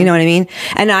 Yeah. You know what I mean?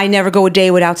 And I never go a day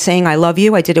without saying I love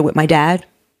you. I did it with my dad.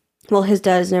 Well, his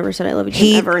dad has never said I love you to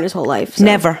him ever in his whole life. So.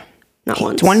 Never. Not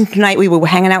once. One night we were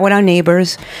hanging out with our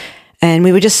neighbors and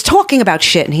we were just talking about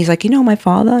shit. And he's like, my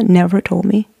father never told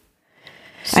me.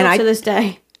 So and to this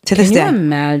day. To this day. Can you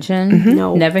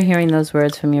imagine never hearing those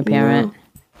words from your parent?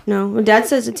 No. Well, Dad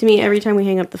says it to me every time we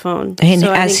hang up the phone. And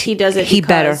so I think he does it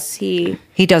because he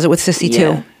does it with Sissy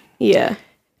too. Yeah.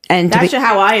 And that's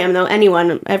how I am though.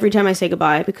 Anyone, every time I say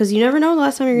goodbye, because you never know the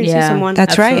last time you're going to see someone.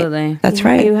 That's right. That's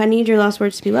right. I need your last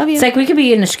words to be love you. It's like we could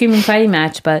be in a screaming fighting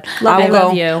match, but I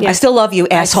love you. Yeah. I still love you,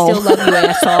 asshole. I still love you,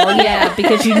 asshole. Yeah,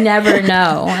 because you never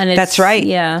know. And that's right.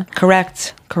 Yeah.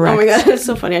 Correct. Oh my God, it's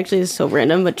so funny. Actually, it's so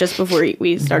random. But just before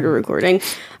we started recording,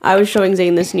 I was showing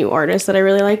Zane this new artist that I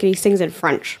really like, and he sings in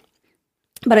French.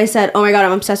 But I said, oh my God,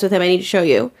 I'm obsessed with him. I need to show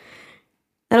you.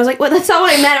 And I was like, well, that's not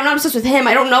what I meant. I'm not obsessed with him.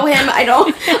 I don't know him. I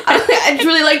just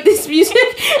really like this music.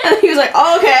 And he was like,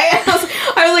 oh, okay. And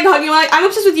I was like hugging him, like, I'm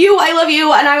obsessed with you. I love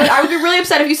you. And I would be really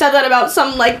upset if you said that about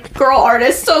some like girl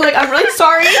artist. So like, I'm really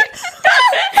sorry. It's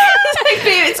like,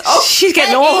 babe, it's okay. She's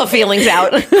getting all her feelings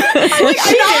out. I'm like,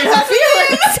 I know how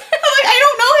feelings. I'm like, I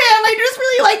don't know him. I just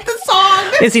really like the song.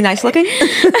 Is he nice looking?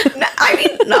 I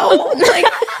mean, no.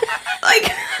 Like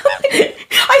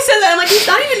I said that. I'm like,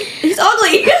 he's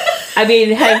ugly. I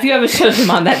mean, have you ever showed him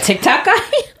on that TikTok guy?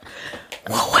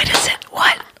 Well, what is it?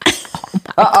 What?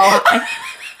 Uh-oh.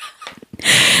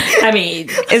 I mean,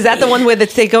 is that the one where the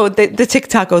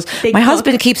TikTok goes, my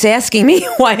husband keeps asking me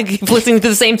why I keep listening to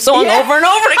the same song over and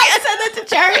over again. I said that to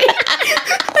Jerry.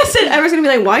 I said, I was going to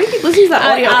be like, why do you keep listening to that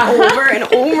audio over and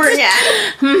over again?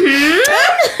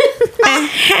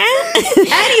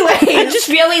 Anyway, I just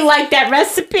really like that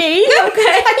recipe. Okay.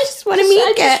 I just want to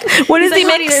make it. What is he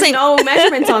mixing? There's no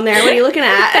measurements on there. What are you looking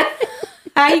at?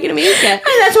 How are you gonna make it? And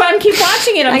that's why I'm keep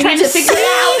watching it. I'm trying to figure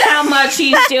out how much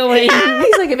he's doing.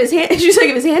 He's like, if his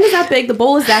hand is that big, the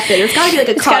bowl is that big. It's gotta be like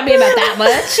a cup. It's gotta be about that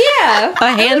much. Yeah,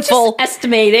 a handful. Just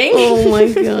estimating. Oh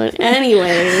my God.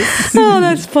 Anyways. Oh,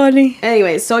 that's funny.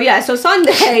 Anyways, so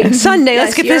Sunday. Sunday.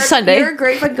 Let's get this Sunday. You're a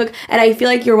great fucking cook, and I feel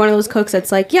like you're one of those cooks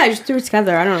that's like, yeah, I just threw it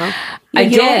together. I don't know. You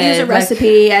don't use a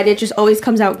recipe, and it just always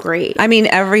comes out great. I mean,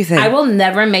 everything. I will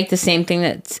never make the same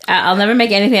thing I'll never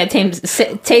make anything that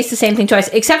tastes the same thing twice,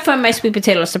 except for my sweet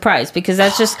potato surprise, because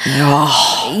that's just...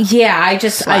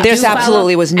 There's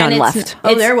absolutely was none left.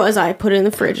 There was. I put it in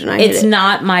the fridge, and it's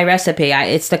not my recipe.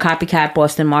 It's the copycat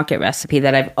Boston Market recipe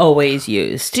that I've always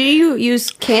used. Do you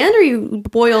use canned, or you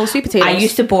boil sweet potatoes? I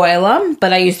used to boil them,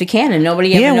 but I used to can, and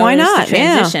nobody ever noticed why not? the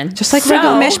transition. Yeah. Just like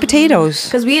regular mashed potatoes.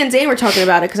 Because we and Zane were talking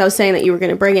about it, because I was saying that you were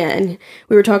going to bring it, and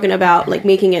we were talking about like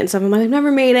making it and stuff. I'm like, I've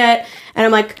never made it, and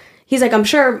I'm like, he's like, I'm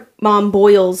sure Mom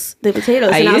boils the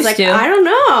potatoes, and I was like, I don't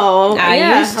know.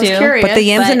 I used to. I was curious, but the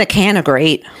yams in the can are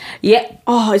great. Yeah.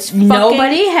 Oh, it's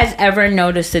nobody has ever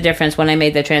noticed the difference when I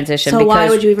made the transition. So why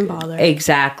would you even bother?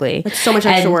 Exactly. It's so much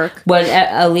extra work. When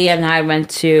Aaliyah and I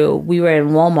we were in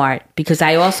Walmart, because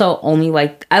I also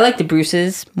I like the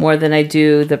Bruce's more than I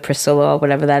do the Priscilla or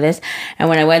whatever that is. And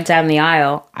when I went down the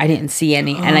aisle, I didn't see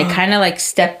any, and I kind of like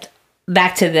stepped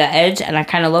back to the edge, and I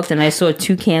kind of looked, and I saw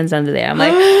 2 cans under there. I'm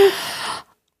like,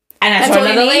 And I saw all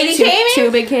you another need? lady came in.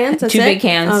 Two big cans? That's Two it? big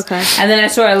cans. Okay. And then I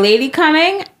saw a lady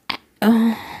coming.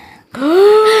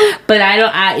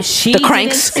 But she The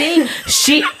Cranks. didn't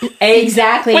see. She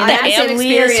exactly. With the That's same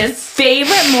Leah's experience.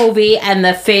 favorite movie and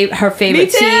her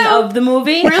favorite too. scene of the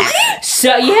movie. Really?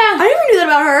 So I never knew that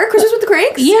about her. Christmas with the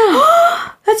Cranks?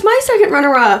 yeah. That's my second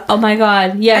runner-up. Oh my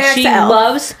god. Yeah, she XL.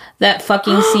 loves that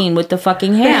fucking scene with the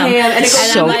fucking ham. ham, and it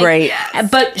goes So I'm great.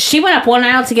 But she went up one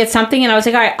aisle to get something, and I was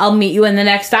like, all right, I'll meet you in the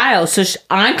next aisle. So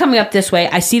I'm coming up this way.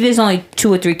 I see there's only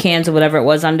 2 or 3 cans or whatever it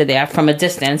was under there from a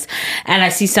distance. And I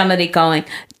see somebody going,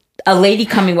 a lady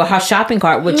coming with her shopping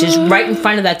cart, which is right in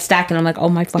front of that stack. And I'm like, oh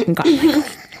my fucking god.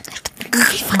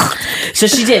 So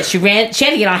she did. She had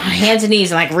to get on her hands and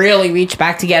knees and like really reach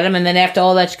back to get them. And then after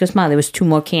all that, she goes, Mom, there was 2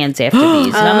 more cans after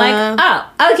these. And I'm like,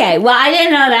 oh, okay. Well, I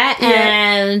didn't know that.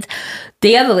 And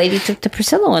the other lady took the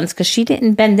Priscilla ones because she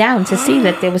didn't bend down to see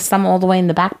that there was some all the way in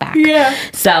the backpack. Yeah.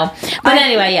 So, but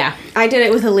anyway, yeah. I did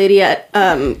it with a lady at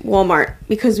Walmart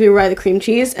because we were by the cream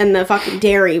cheese and the fucking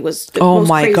dairy was the Oh most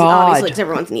my crazy, God. obviously, because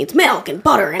everyone needs milk and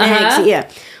butter and eggs. Yeah.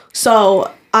 So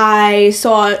I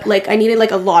saw, like, I needed,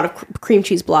 like, a lot of cream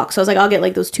cheese blocks. So I was like, I'll get,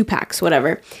 like, those 2 packs,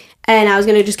 whatever. And I was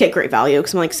going to just get great value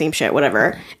because I'm like, same shit,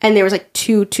 whatever. And there was, like,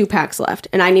 2 packs left.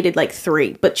 And I needed, like,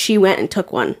 3. But she went and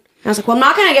took one. And I was like, well, I'm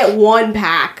not going to get 1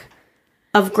 pack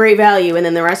of great value and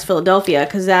then the rest Philadelphia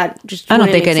because that just I don't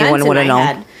wouldn't think make anyone sense in would have my known.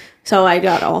 head. So I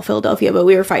got all Philadelphia, but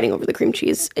we were fighting over the cream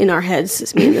cheese in our heads,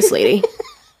 it's me and this lady.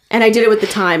 And I did it with the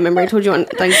thyme. Remember I told you on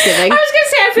Thanksgiving? I was going to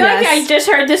say, I feel like I just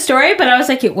heard this story, but I was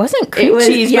like, it wasn't cream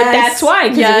cheese, but that's why,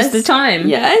 because it was the time.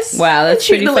 Yes. Wow, that's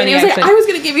pretty the lady funny, was like, actually. I was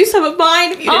going to give you some of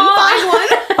mine if you didn't find one.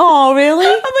 Oh, really?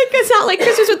 I'm like, it's not like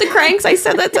Christmas with the Cranks. I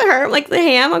said that to her. I'm like, the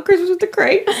ham on Christmas with the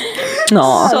Cranks.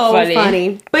 No. So funny.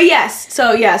 funny. But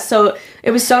so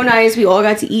it was so nice. We all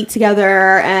got to eat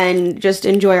together and just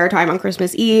enjoy our time on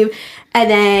Christmas Eve.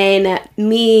 And then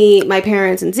me, my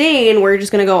parents, and Zane were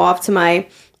just going to go off to my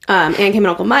Aunt Kim and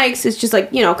Uncle Mike's. It's just like,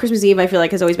 you know, Christmas Eve I feel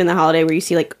like has always been the holiday where you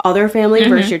see like other family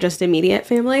versus your just immediate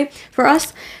family for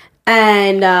us.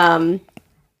 And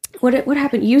what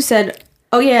happened? You said,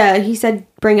 oh yeah, he said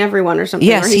bring everyone or something.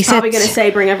 Yes, or he's he probably said- going to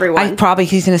say bring everyone.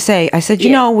 He's going to say, I said, you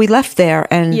Yeah. know, we left there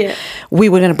and Yeah. we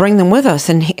were going to bring them with us.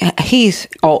 And he's,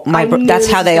 I knew that's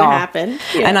this how was they gonna are. happen.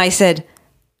 Yeah. And I said,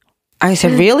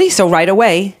 really? So right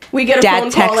away, We get a Dad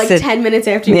phone call like texted- 10 minutes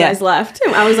after you Yeah. guys left.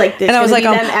 And I was like, and I was like,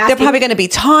 they're probably going to be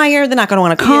tired. They're not going to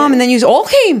want to come. Yeah. And then you all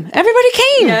came. Everybody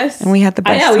came. Yes. And we had the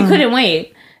I best know, we time. couldn't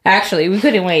wait. Actually, we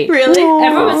couldn't wait. Really?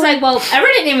 Everyone was like, well,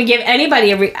 everyone didn't even give anybody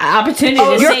an opportunity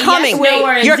to you're say coming. yes, no,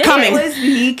 or You're did. coming. It was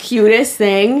the cutest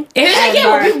thing. It was like,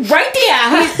 yeah, we'll be right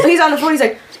there. He's on the phone. He's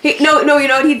like, no, you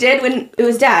know what he did when it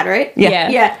was Dad, right? Yeah.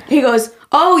 Yeah. He goes,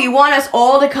 oh, you want us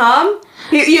all to come?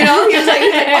 He was like,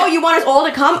 oh, you want us all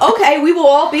to come? Okay, we will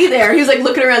all be there. He was like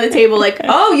looking around the table like,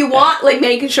 oh, you want, like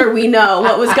making sure we know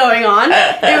what was going on.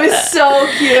 It was so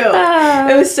cute.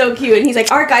 It was so cute. And he's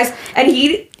like, all right, guys. And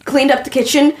he cleaned up the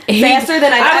kitchen faster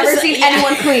than I've ever seen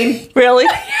anyone clean. Really?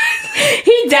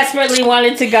 He desperately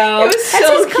wanted to go. It was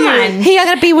so Come on. He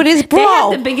got to be with his They bro.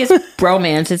 have the biggest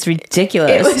bromance. It's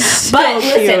ridiculous. It was so but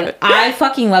listen, cute. I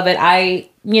fucking love it.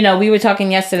 We were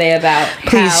talking yesterday about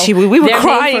Please, how we were they're made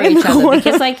crying for in each the other corner.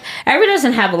 because like everyone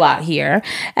doesn't have a lot here,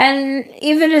 and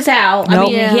even as Al, I Nope.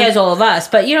 mean, Yeah. he has all of us,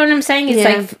 but you know what I'm saying? It's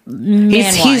Yeah. like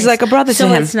man-wise. He's like a brother to so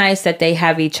him. it's nice that they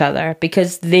have each other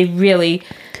because they really.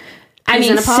 I He's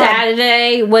mean, in a pod.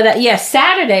 Saturday,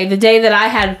 the day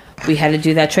that we had to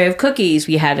do that tray of cookies.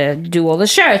 We had to do all the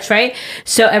shirts, right?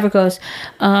 So Everett goes,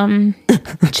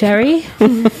 Cherry?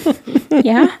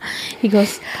 Yeah? He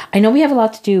goes, I know we have a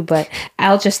lot to do, but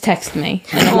Al just texted me.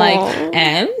 And I'm like,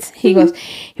 and? He goes,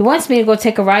 he wants me to go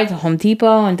take a ride to Home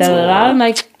Depot and da-da-da. I'm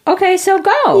like, okay, so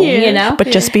go, you know? But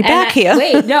just be And back here.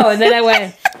 Wait, no. And then I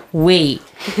went, wait.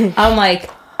 I'm like,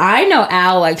 I know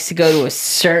Al likes to go to a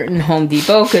certain Home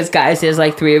Depot because, guys, there's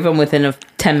like 3 of them within a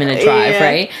 10-minute drive, Yeah.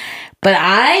 right? But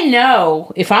I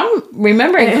know, if I'm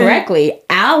remembering correctly,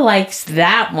 Al likes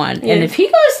that one. And if he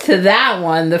goes to that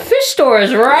one, the fish store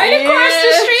is right across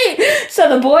the street. So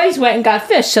the boys went and got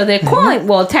fish. So they're calling,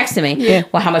 texting me,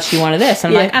 well, how much do you want of this?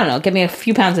 And I'm like, I don't know, give me a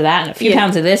few pounds of that and a few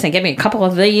pounds of this and give me a couple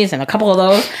of these and a couple of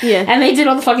those. Yeah. And they did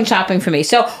all the fucking shopping for me.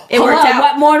 So It worked out.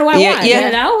 what more do I Yeah, want? yeah.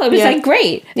 You know? It was like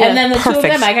great. Yeah. And then the two of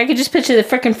Perfect. them, like I could just picture the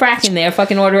freaking frack in there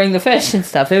fucking ordering the fish and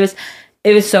stuff. It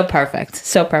was so perfect.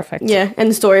 So perfect. Yeah, and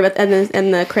the story about and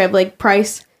the crab leg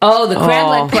price. Oh, the crab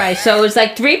leg price. So it was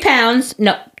like 3 pounds.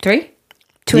 No, 3?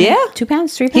 2 Yeah. 2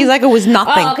 pounds? 3 pounds? He's like, it was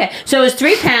nothing. Oh, okay. So it was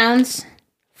 3 pounds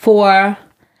for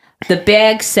the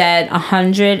bag said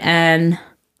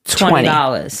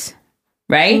 $120.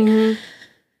 Right?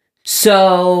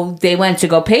 So they went to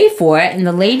go pay for it, and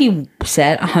the lady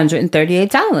said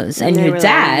 $138. And your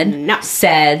dad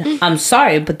said, "I'm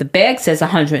sorry, but the bag says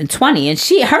 120." And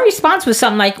her response was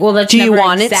something like, "Well, that's Do you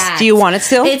want it? Do you want it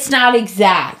still? It's not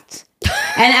exact."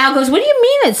 And Al goes, "What do you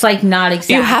mean it's like not exact?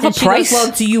 You have and a price. Goes,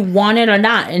 well, do you want it or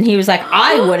not?" And he was like,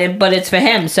 "I wouldn't, but it's for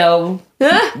him. So,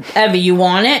 Ever, you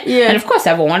want it?" Yeah. And of course,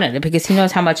 Ever wanted it because he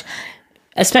knows how much,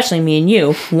 especially me and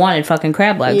you, wanted fucking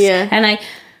crab legs. Yeah. And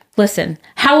listen,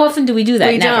 how often do we do that?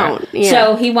 We Never. don't. Yeah.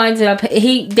 So he winds it up.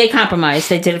 They compromised.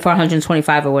 They did it for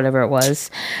 125 or whatever it was.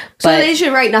 So But they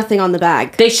should write nothing on the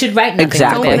bag. they should write nothing.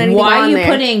 Exactly. on it. Don't put anything Why are on you there.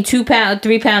 putting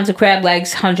 3 pounds of crab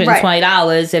legs,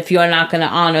 $120 if you're not going to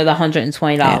honor the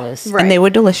 $120? Right. And they were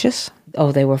delicious.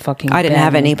 Oh, they were fucking. I didn't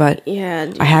have any, but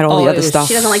Yeah. I had all Oh, the it other was- stuff.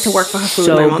 She doesn't like to work for her food,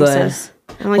 So my mom good. says.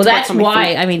 I don't like Well, to work that's for my why.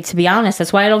 food. I mean, to be honest,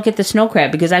 that's why I don't get the snow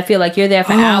crab because I feel like you're there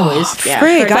for hours. Yeah.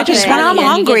 Frig, For I just fucking- when I'm and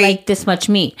hungry. You get like this much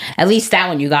meat. At least that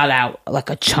one you got out like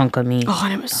a chunk of meat. Oh,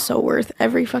 and it was so worth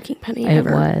every fucking penny It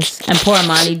ever. was. And poor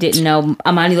Amani didn't know.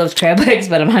 Amani loves crab legs,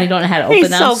 but Amani don't know how to open He's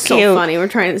them. so So funny. We're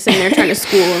sitting there trying to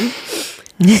school him.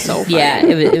 So funny. Yeah,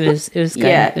 it was good.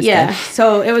 Yeah, It was yeah. good.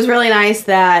 So it was really nice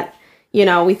that,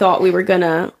 we thought we were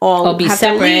gonna all be have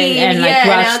separate to leave. and, like, yeah,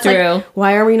 rush now it's like, through.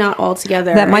 why are we not all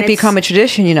together? that And might it's- become a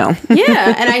tradition, Yeah,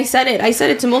 and I said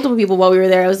it to multiple people while we were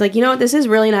there. I was like, you know what, this is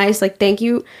really nice. Like, thank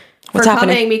you for What's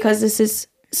happening? coming because this is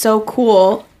so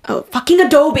cool. Oh, fucking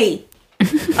Adobe.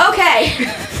 Okay.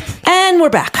 And we're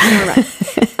back.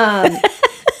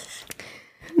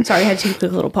 Sorry, I had to take a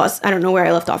quick little pause. I don't know where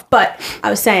I left off, but I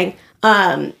was saying,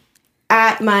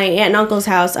 at my aunt and uncle's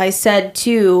house, I said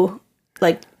to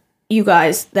you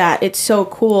guys that it's so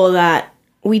cool that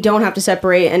we don't have to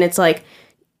separate, and it's like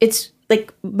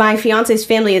my fiance's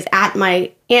family is at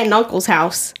my aunt and uncle's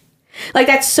house. Like,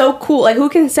 that's so cool. Like, who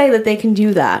can say that they can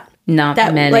do that? Not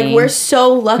That many. like we're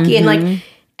so lucky,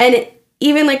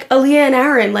 even like Aaliyah and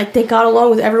Aaron, like they got along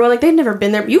with everyone. Like they'd never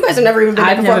been there. You guys have never even been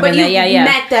there I've before, never but been you there. Yeah.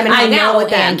 met them and hung out with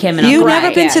them. Aunt Kim and You've Uncle never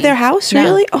Ray, been yeah. to their house, No.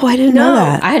 really? Oh, I didn't know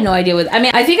that. I had no idea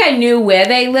I think I knew where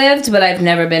they lived, but I've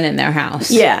never been in their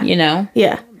house. Yeah. You know?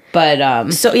 Yeah.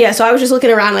 But So I was just looking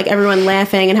around, like everyone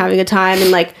laughing and having a time,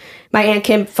 and like my Aunt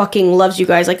Kim fucking loves you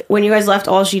guys. Like when you guys left,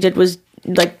 all she did was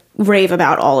like rave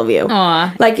about all of you.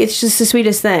 Aw. Like it's just the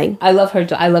sweetest thing. I love her.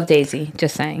 I love Daisy.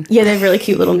 Just saying. Yeah, they're really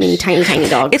cute little mini tiny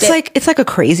dogs. It's like a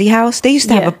crazy house. They used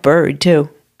to Yeah. have a bird too.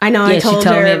 I know. Yeah, I she told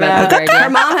told her me about about the bird, yeah. her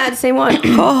mom had the same one.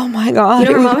 Oh my god! You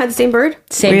know, It her was- mom had the same bird.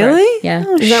 Same bird. Really? Yeah.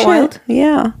 Oh, Isn't that shit. wild?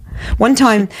 Yeah. One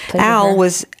time, with Al her.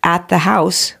 was at the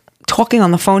house talking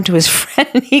on the phone to his friend,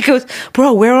 and he goes,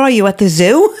 "Bro, where are you at the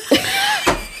zoo?"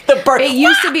 The bird. It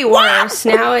used to be worse.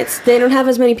 Now they don't have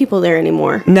as many people there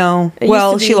anymore. No. It used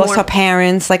Well, to be she lost more- her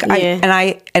parents. Like Yeah.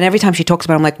 and every time she talks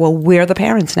about it, I'm like, well, we're the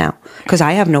parents now because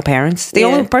I have no parents. The Yeah.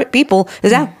 only people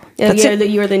is Al. That's it.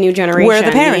 You're the new generation. We're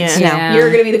the parents now. Yeah. You're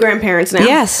gonna be the grandparents now.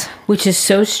 Yes. Which is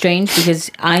so strange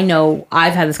because I know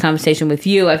I've had this conversation with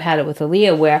you. I've had it with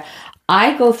Aaliyah where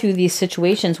I go through these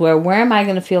situations where am I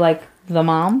going to feel like the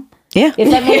mom? Yeah. If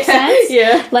that makes sense.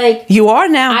 Yeah. Like You are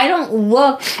now.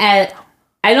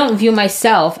 I don't view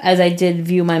myself as I did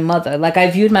view my mother. Like I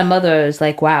viewed my mother as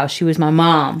like, wow, she was my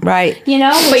mom. Right. You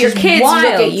know? But Which your is kids wild.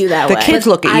 look at you that The way. kids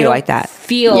look at I you don't like that.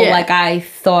 Feel Yeah. like I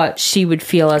thought she would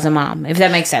feel as a mom, if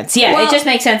that makes sense. Yeah, Well- it just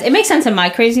makes sense. It makes sense in my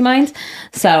crazy mind.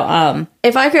 So,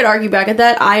 If I could argue back at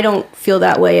that, I don't feel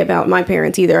that way about my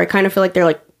parents either. I kind of feel like they're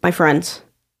like my friends.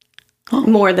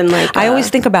 More than like I always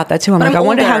think about that too. I'm but like, I'm I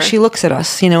wonder how older. she looks at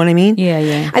us. You know what I mean?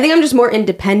 yeah. I think I'm just more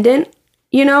independent,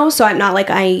 so I'm not like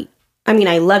I mean,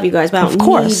 I love you guys, but I don't Of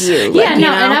course. need you. Yeah, like, no, you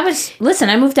know?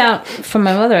 and I moved out from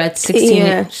my mother at 16,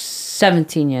 Yeah.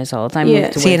 17 years old. I Yeah.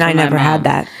 moved away See, and from I my never mom. had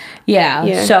that. Yeah.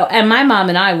 Yeah. So, and my mom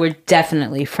and I were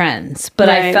definitely friends, but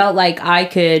I Right. felt like I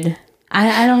could,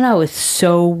 I don't know, it's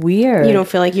so weird. You don't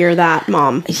feel like you're that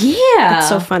mom. yeah. It's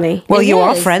so funny. Well, It you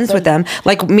are is, friends but- with them.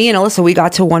 Like me and Alyssa, we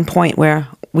got to one point where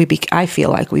I feel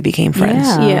like we became friends.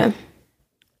 Yeah. Yeah.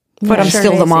 But I'm sure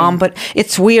still it the is, mom. But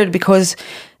it's weird because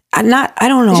I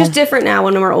don't know. It's just different now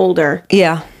when we're older.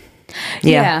 Yeah.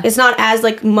 Yeah. It's not as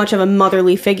like much of a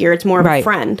motherly figure. It's more of a Right.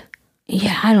 friend.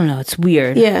 Yeah, I don't know. It's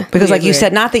weird. Yeah. Because like you Weird.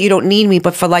 said, not that you don't need me,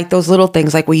 but for like those little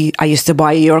things, like I used to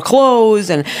buy your clothes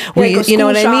and we, go you know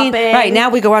what school I mean? shopping. Right. Now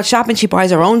we go out shopping. She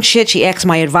buys her own shit. She asks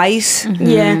my advice.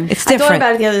 Yeah, It's I thought different.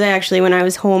 about it the other day actually when I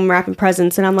was home wrapping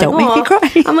presents, and I'm like, Don't make me "Aw."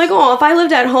 cry. I'm like, oh, if I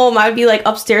lived at home, I would be like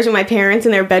upstairs with my parents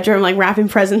in their bedroom, like wrapping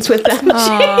presents with them. She's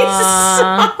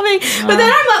sobbing. But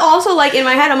then I'm like, also like in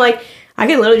my head, I'm like, I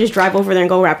could literally just drive over there and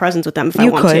go wrap presents with them if I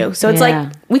You want could. to. So it's Yeah. like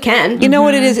we can. You know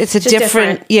what it is? It's a Just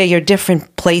different, different. yeah, you're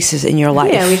different places in your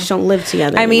life. Yeah, we just don't live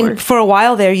together. I mean, anymore. for a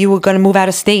while there, you were going to move out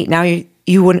of state. Now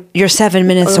you're 7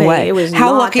 minutes away. It was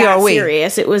How not lucky that are we?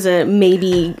 serious. It was a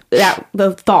maybe that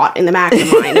the thought in the back of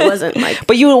my mind. It wasn't like,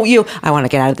 But I want to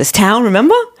get out of this town,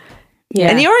 remember? yeah.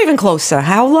 And you're even closer.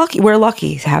 How lucky. We're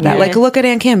lucky to have that. Yeah. Like, look at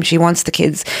Aunt Kim. She wants the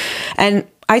kids. And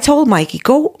I told Mikey,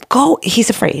 go. He's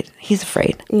afraid.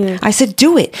 Yeah. I said,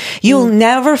 do it. You'll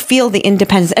never feel the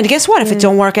independence. And guess what? If it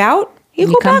don't work out, you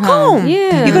go come back home.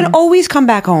 Yeah. You can always come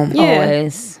back home. Yeah.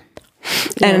 Always.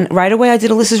 And right away I did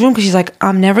Alyssa's room because she's like,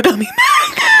 I'm never coming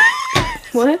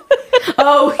back. What?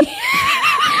 Oh,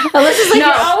 Alyssa's like,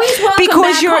 you're always welcome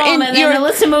Because back you're home. in- And you're- then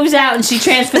Alyssa moves out and she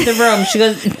transferred the room. She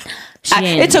goes,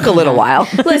 It took a little while.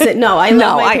 listen, no, I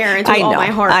love my I- parents with I all know, my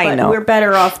heart, I but know. we're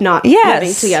better off not Yes.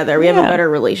 living together. We have a Yeah. better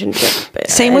relationship.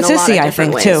 Same in with a lot Sissy, of I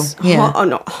different think, ways. too. Yeah. Oh,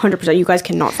 no, 100%. You guys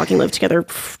cannot fucking live together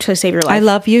to save your life. I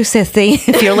love you, Sissy,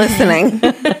 if you're listening.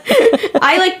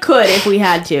 I could if we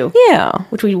had to. Yeah.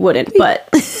 Which we wouldn't, but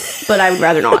I would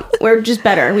rather not. We're just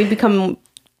better. We've become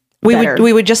better.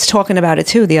 We were just talking about it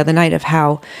too the other night of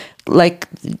how like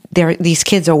these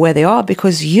kids are where they are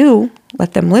because you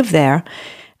let them live there.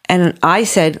 And I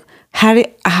said,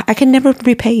 I can never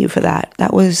repay you for that.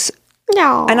 That was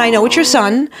No. and I know it's your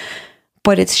son,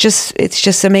 but it's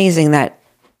just amazing that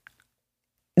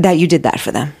you did that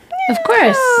for them. of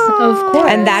course.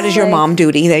 And that is your mom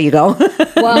duty. There you go.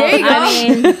 Well, There you I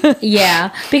mean,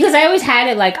 yeah. Because I always had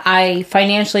it like I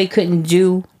financially couldn't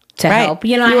do to Right. help.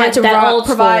 You know, You I had had to that old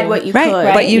provide school- what you Right,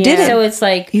 could. but you did it. So it's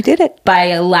like You did it. by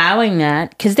allowing that,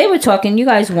 because they were talking, you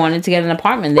guys wanted to get an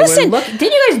apartment. They Listen. didn't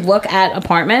you guys look at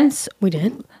apartments We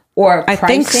did. or I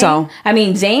think pricing? so. I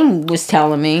mean, Zane was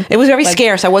telling me It was very like,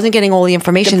 scarce. I wasn't getting all the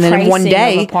information. the Then one pricing of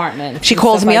day, apartments she and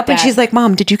calls stuff me like up and that. she's like,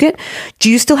 "Mom, do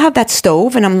you still have that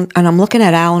stove?" And I'm looking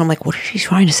at Al and I'm like, "What is she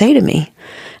trying to say to me?"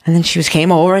 And then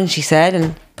came over and she said,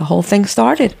 and the whole thing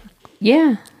started.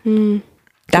 yeah.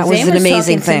 That was Zane an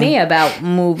amazing talking thing. to me about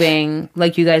moving,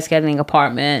 like you guys getting an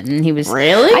apartment, and he was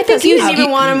Really? I think you you- didn't even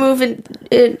want to move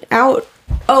it out.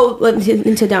 Oh,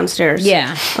 into downstairs.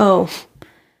 yeah. Oh,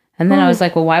 And then I was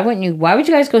like, well, why would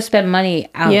you guys go spend money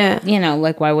out? Yeah. You know,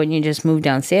 like, why wouldn't you just move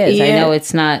downstairs? I Yeah. know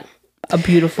it's not a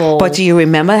beautiful. But do you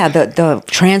remember how the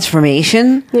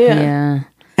transformation? yeah.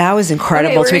 That was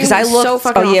incredible Okay, to me because we're I getting looked. so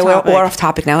fucking oh yeah, off we're topic. off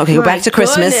topic now. Okay, go my back to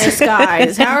Christmas. goodness,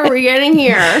 guys. How are we getting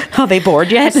here? Are they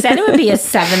bored yet? Said it would be a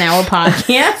 7-hour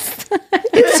podcast.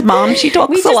 It's Mom. She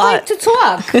talks We a just lot. like to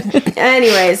talk.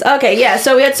 Anyways, okay, yeah.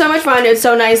 So we had so much fun. It's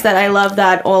so nice that I love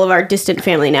that all of our distant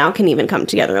family now can even come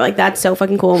together. Like that's so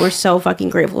fucking cool. And we're so fucking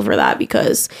grateful for that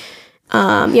because,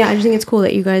 yeah, I just think it's cool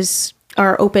that you guys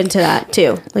are open to that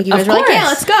too. Like you guys are like, yeah,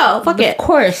 let's go. Fuck it. Of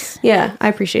course. Yeah, I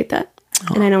appreciate that.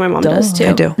 And I know my mom does too.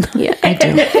 I do. Yeah. I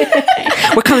do.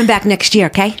 We're coming back next year,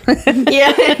 okay?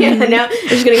 yeah. Now it's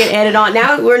just gonna get added on.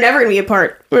 Now we're never gonna be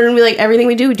apart. We're gonna be like everything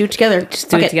we do it together. Just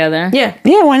Do fuck it together. Yeah.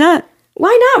 Yeah, why not?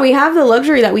 Why not? We have the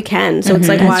luxury that we can. So it's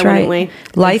like, why That's right. wouldn't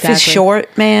we? Life is Exactly.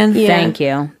 short, man. Yeah. Thank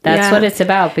you. That's Yeah. what it's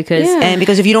about because. Yeah. And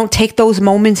because if you don't take those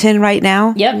moments in right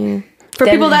now, Yep. For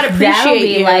Then people that that'll appreciate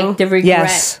be you. like the regret.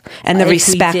 Yes. And the if we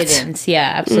respect. didn't.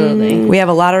 Yeah, absolutely. we have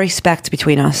a lot of respect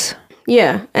between us.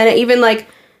 Yeah, and even like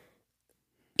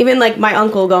my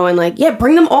uncle going like, yeah,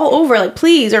 bring them all over, like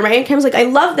please. Or my aunt Kim's like, I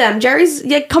love them. Jerry's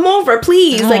yeah, come over,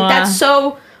 please. Like that's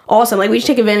so awesome. Like we should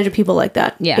take advantage of people like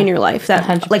that Yeah. in your life that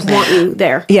 100%. like want you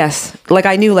there. Yes. Like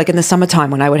I knew like in the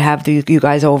summertime when I would have you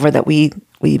guys over that we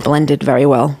blended very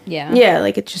well. Yeah. Yeah,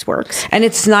 like it just works. And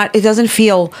it doesn't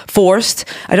feel forced.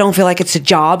 I don't feel like it's a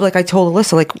job. Like I told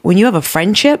Alyssa, like when you have a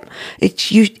friendship, it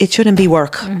shouldn't be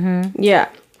work. Yeah,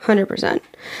 100%.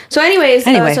 So anyways,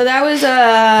 Anyway. so that was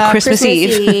Christmas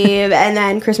Eve. And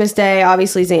then Christmas Day,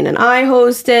 obviously Zane and I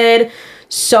hosted.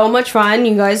 So much fun.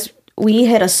 You guys, we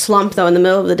hit a slump though in the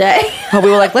middle of the day. But we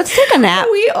were like, let's take a nap.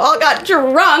 We all got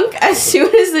drunk as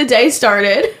soon as the day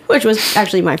started, which was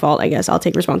actually my fault, I guess. I'll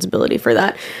take responsibility for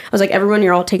that. I was like, everyone,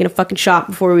 you're all taking a fucking shot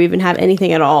before we even have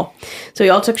anything at all. So we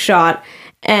all took a shot,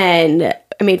 and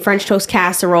I made French toast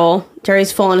casserole.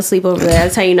 Jerry's falling asleep over there.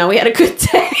 That's how you know we had a good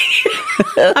day.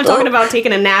 I'm talking about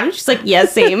taking a nap. She's like, yeah,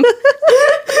 same.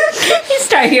 You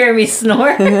start hearing me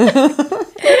snore.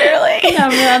 Really?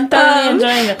 I'm thoroughly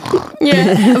enjoying it.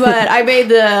 Yeah. But I made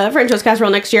the French toast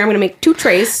casserole next year. I'm going to make 2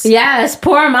 trays. Yes,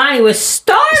 poor Amani was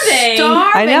starving.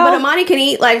 Starving, I know. but Amani can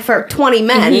eat like for 20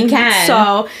 men. He can.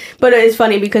 So, but it's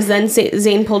funny because then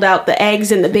Zane pulled out the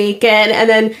eggs and the bacon, and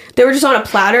then they were just on a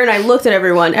platter, and I looked at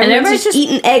everyone. Everyone's just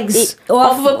eating eggs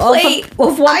off of a plate.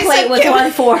 Off one I plate said, with "Can one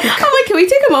we-" fork. I'm like, can we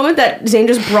take a moment that Zane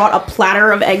just brought a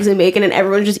platter of eggs and bacon, and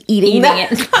everyone's just eating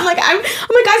that? it. I'm like,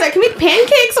 guys, I can make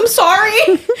pancakes. I'm sorry.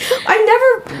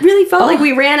 I never really felt like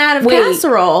we ran out of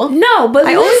casserole. No, but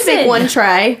I always make one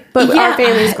tray, but our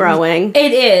family's growing.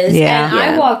 It is. Yeah. And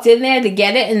I walked in there to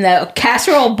get it, and the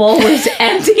casserole bowl was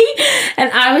empty.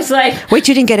 And I was like, Wait,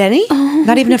 you didn't get any?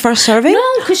 Not even a first serving?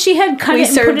 no, because she had cut it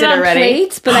and served put it it on already.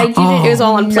 plates, but I didn't. It was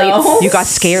all on plates. No. You got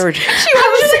scared.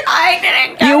 I was like, I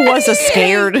didn't get You was a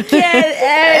scared.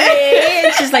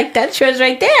 It's just like, that show's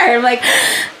right there. I'm like,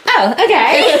 oh,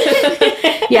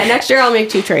 okay. Yeah, next year I'll make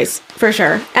 2 trays for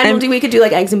sure, and we could do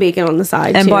like eggs and bacon on the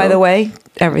side. And too. by the way,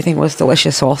 everything was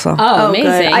delicious also. Oh, good.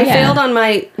 amazing. I failed on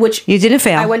my You didn't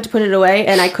fail. I went to put it away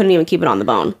and I couldn't even keep it on the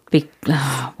bone.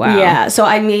 Wow. Yeah, so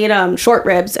I made short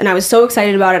ribs and I was so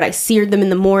excited about it. I seared them in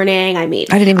the morning. I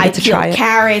didn't even get to try it.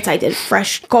 Carrots. I did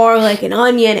fresh garlic and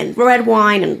onion and red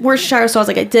wine and Worcestershire sauce.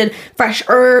 Like I did fresh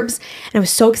herbs, and I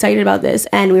was so excited about this.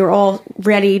 And we were all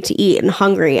ready to eat and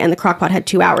hungry. And the crock pot had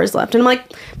 2 hours left. And I'm like,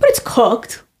 but it's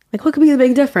cooked. Like, what could be the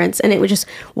big difference? And it just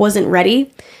wasn't ready.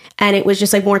 And it was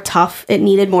just like more tough. It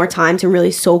needed more time to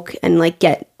really soak and like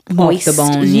get moist. Off the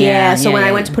bone. Yeah. So when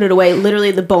I went to put it away,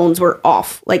 literally the bones were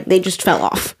off. Like they just fell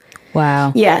off.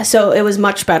 Wow. Yeah. So it was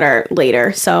much better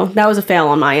later. So that was a fail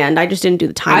on my end. I just didn't do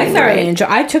the timing. I thoroughly enjoyed.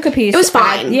 I took a piece. It was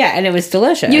fine. Yeah, and it was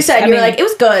delicious. You said you were like, it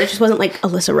was good. It just wasn't like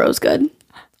Alyssa Rose good.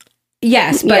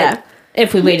 yes, but Yeah.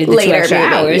 if we waited the Later, 2 extra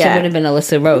maybe, hours, yeah. it would have been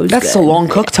Alyssa Rose. That's good. a long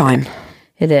cook time.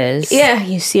 It is. Yeah.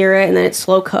 You sear it and then it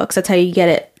slow cooks. That's how you get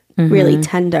it really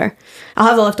tender. I'll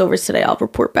have the leftovers today. I'll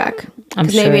report back. I'm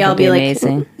 'Cause sure maybe it'll I'll be be like,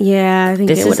 amazing. yeah, I think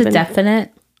This it is would a have been.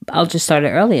 definite. I'll just start it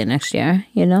earlier next year.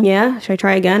 You know. Yeah. Should I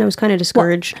try again? I was kind of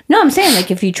discouraged. No, I'm saying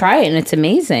like if you try it and it's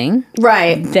amazing,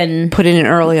 Right. then Put it in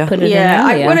earlier. put it Yeah.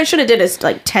 in earlier. What I should have did is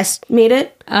like test made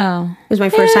it. Oh, It was my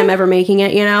first time ever making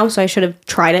it, so I should have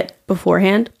tried it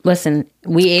beforehand. listen,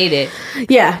 we ate it.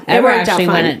 Yeah, it Ever worked out actually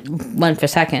fine. went for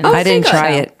second. I didn't so. try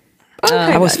it. Okay,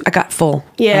 I got full.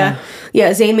 Yeah.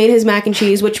 Yeah, Zane made his mac and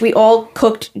cheese, which we all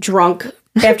cooked drunk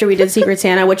after we did Secret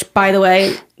Santa, which, by the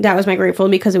way, that was my grateful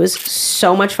because it was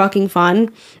so much fucking fun.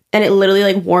 And it literally,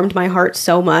 like, warmed my heart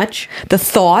so much. The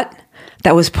thought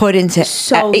that was put into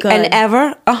So good. and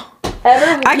ever. Oh,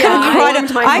 I could have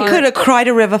warmed my cried. I heart. could have cried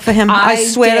a river for him. I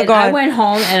swear to did. God. I went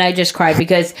home and I just cried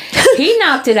because he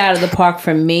knocked it out of the park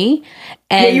for me.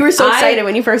 And Yeah, you were so excited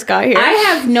when you first got here. I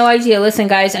have no idea. Listen,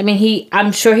 guys. I mean,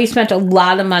 I'm sure he spent a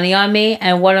lot of money on me,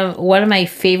 and one of my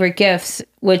favorite gifts,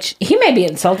 which he may be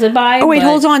insulted by. Oh wait, but-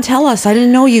 hold on. Tell us. I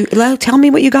didn't know you. Tell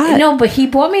me what you got. No, but he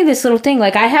bought me this little thing.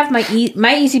 Like I have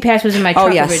my Easy Pass was in my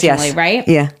truck yes, originally, yes. right?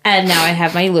 Yeah. And now I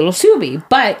have my little Subi.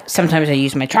 But sometimes I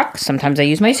use my truck. Sometimes I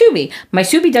use my Subi. My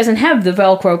Subi doesn't have the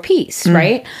Velcro piece,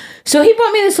 right? So he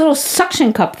bought me this little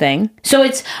suction cup thing. So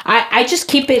it's I just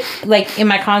keep it like in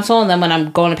my console, and then when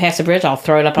I'm going to pass the bridge, I'll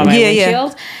throw it up on my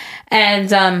windshield.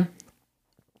 And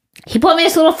he bought me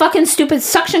this little fucking stupid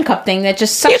suction cup thing that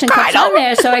just suction cups on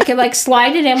there so I could like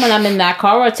slide it in when I'm in that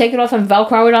car or take it off and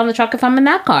Velcro it on the truck if I'm in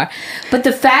that car. But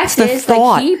the fact is,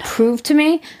 like, he proved to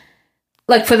me,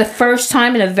 like, for the first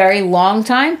time in a very long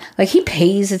time, like, he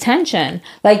pays attention.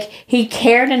 Like, he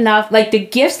cared enough. Like, the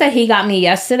gifts that he got me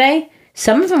yesterday,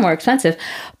 some of them were expensive,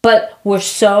 but were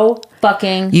so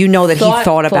fucking You know that he thought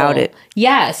thoughtful. about it.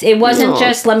 Yes. It wasn't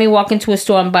just let me walk into a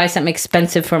store and buy something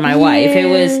expensive for my wife. It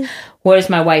was, what does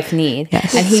my wife need?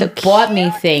 Yes. And he So bought me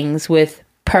things with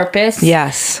purpose.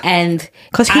 Yes. And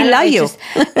 'Cause he love you.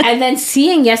 And then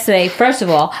seeing yesterday, first of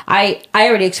all, I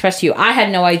already expressed to you, I had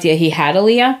no idea he had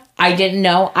Aaliyah. I didn't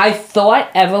know. I thought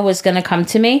Eva was going to come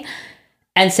to me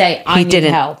and say, I need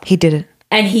help. He didn't.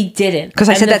 And he didn't. Because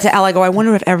I said that to Al. I go, I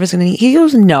wonder if Ever's going to need. He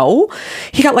goes, no.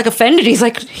 He got like offended. He's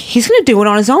like, he's going to do it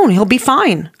on his own. He'll be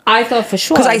fine. I thought for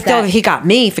sure. Because I thought if he got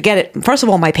me, forget it. First of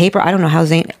all, my paper, I don't know how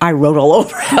Zane, I wrote all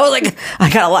over it. I was like,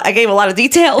 I gave a lot of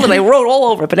detail and I wrote all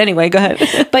over it. But anyway, go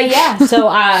ahead. But yeah, so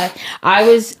I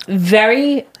was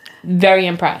very, very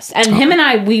impressed. And him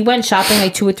and we went shopping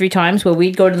like 2 or 3 times where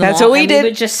we'd go to the That's mall what we and did. we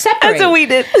would just separate. That's what we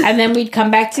did. And then we'd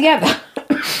come back together.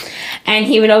 And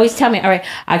he would always tell me, all right,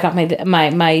 I got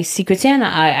my Secret Santa.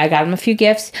 I got him a few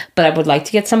gifts, but I would like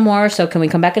to get some more. So can we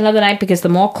come back another night? Because the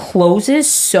mall closes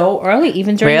so early,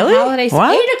 even during Really? the holidays.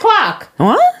 What? 8 o'clock.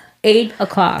 What? 8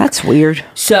 o'clock. That's weird.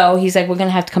 So he's like, we're going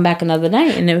to have to come back another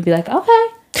night. And it would be like, okay.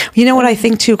 You know what I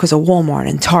think too? Because of Walmart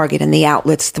and Target and the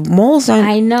outlets, the malls aren't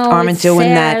it's doing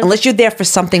sad. that unless you're there for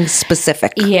something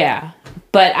specific. Yeah.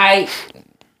 But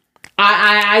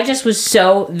I just was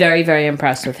so very, very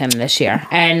impressed with him this year.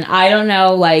 And I don't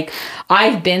know, like,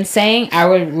 I've been saying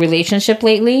our relationship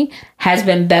lately has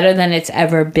been better than it's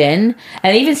ever been.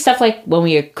 And even stuff like when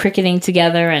we were cricketing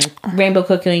together and rainbow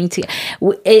cooking,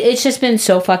 it's just been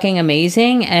so fucking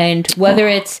amazing. And whether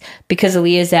it's because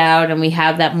Aaliyah's out and we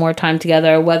have that more time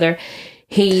together, or whether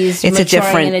he's It's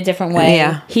maturing in a different way.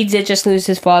 Yeah. He did just lose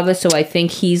his father, so I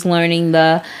think he's learning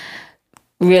the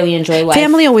really enjoy life.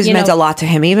 Family always meant a lot to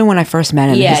him. Even when I first met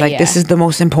him, Yeah, he's like, this is the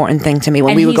most important thing to me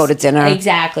when we would go to dinner.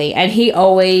 Exactly. And he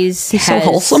always He's so has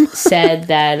wholesome. said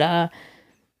that,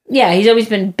 he's always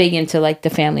been big into like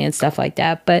the family and stuff like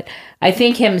that. But I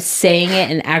think him saying it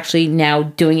and actually now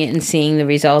doing it and seeing the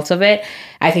results of it,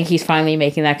 I think he's finally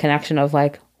making that connection of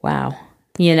like, wow.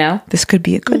 You know, this could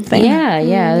be a good thing. Yeah,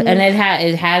 and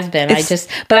it has been.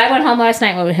 But I went home last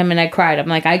night with him and I cried. I'm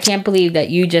like, I can't believe that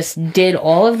you just did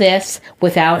all of this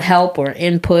without help or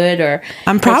input or.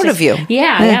 I'm proud of you.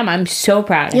 Yeah, I am. I'm so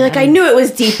proud. You're like, I knew it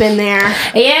was deep in there.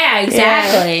 Yeah,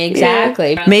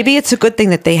 exactly. Maybe it's a good thing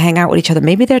that they hang out with each other.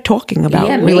 Maybe they're talking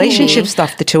about relationship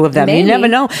stuff, the two of them. You never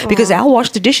know, because Al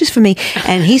washed the dishes for me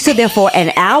and he stood there for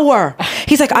an hour.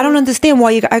 He's like, I don't understand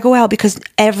why I go out, because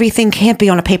everything can't be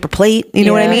on a paper plate. You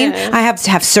know what I mean? I have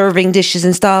to have serving dishes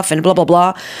and stuff and blah, blah,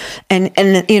 blah. And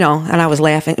I was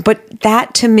laughing. But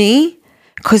that to me,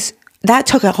 because that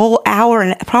took a whole hour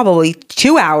and probably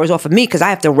 2 hours off of me, because I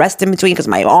have to rest in between because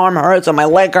my arm hurts or my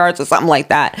leg hurts or something like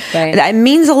that. Right. It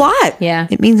means a lot. Yeah.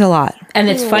 It means a lot. And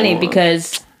it's funny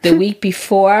because the week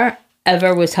before,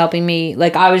 Ever was helping me.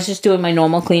 Like, I was just doing my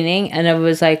normal cleaning and Ever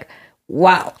was like,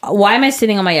 wow, why am I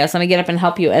sitting on my ass? Let me get up and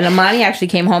help you. And Amani actually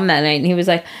came home that night and he was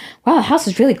like, wow, the house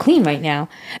is really clean right now.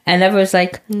 And Ever was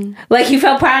like he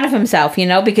felt proud of himself,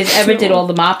 because Ever did all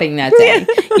the mopping that day,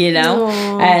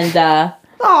 And,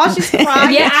 oh, she's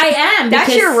crying. Yeah, I am.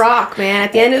 That's your rock, man.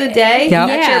 At the end of the day,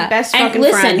 that's your best fucking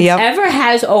friend. Ever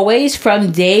has always,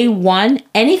 from day one,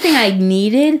 anything I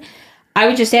needed, I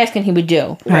would just ask and he would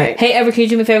do. Right. Hey, Ever, can you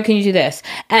do me a favor? Can you do this?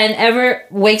 And Ever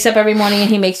wakes up every morning and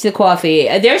he makes the coffee.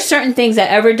 There's certain things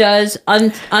that Ever does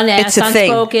unasked,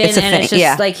 unspoken, and it's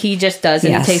just like he just does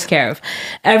and he takes care of.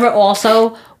 Ever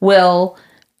also will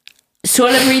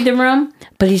sort of read the room,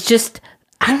 but he's just,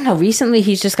 I don't know, recently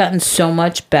he's just gotten so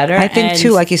much better. I think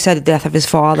too, like you said, the death of his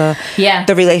father,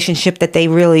 the relationship that they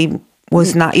really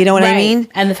was not, you know what I mean?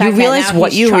 And the fact you realize that now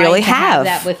what he's you really trying to have.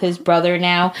 that with his brother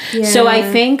now. Yeah. So I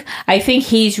think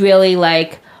he's really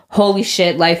like, holy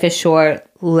shit, life is short.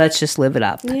 Let's just live it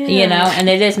up, and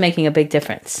it is making a big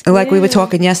difference. Like we were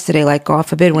talking yesterday, like God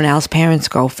forbid when Al's parents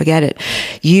go, forget it.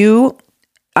 You,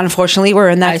 unfortunately, were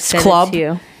in that club.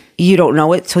 You don't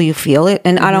know it till you feel it.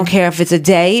 And I don't care if it's a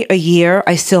day, a year,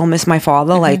 I still miss my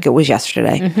father like it was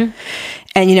yesterday.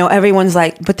 And, everyone's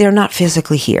like, but they're not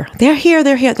physically here. They're here.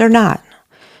 They're not.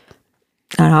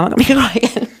 I don't know, I'm going to be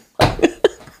crying.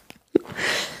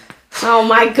 Oh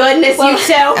my goodness, you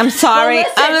two. I'm sorry.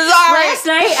 Well, I'm sorry. Last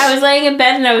night I was laying in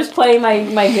bed and I was playing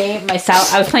my game,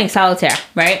 I was playing solitaire,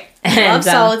 right? Love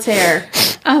solitaire.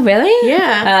 Oh, really?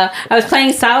 Yeah. I was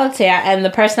playing solitaire and the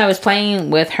person I was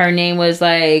playing with, her name was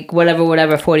like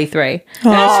whatever 43. And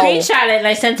I screenshot it and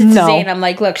I sent it to Zane. I'm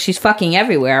like, look, she's fucking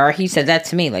everywhere. Or he said that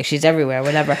to me, like she's everywhere,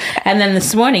 whatever. And then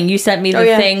this morning you sent me the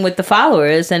thing with the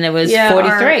followers and it was 43.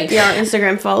 Our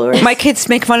Instagram followers. My kids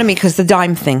make fun of me because the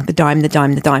dime thing, the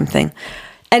dime thing.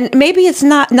 And maybe it's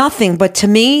not nothing, but to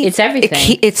me, it's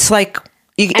everything. It's like,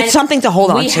 it's something to hold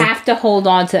on to. We have to hold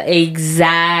on to,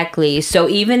 exactly. So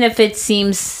even if it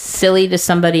seems silly to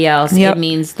somebody else, it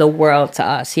means the world to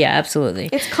us. Yeah, absolutely.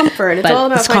 It's comfort. It's all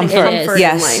about finding comfort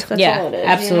in life. That's all it is.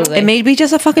 Absolutely. It may be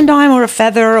just a fucking dime or a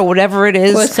feather or whatever it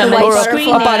is. Or somebody's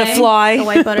a butterfly. A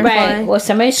white butterfly. Right. Or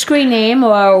somebody's screen name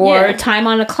or time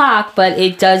on a clock, but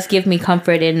it does give me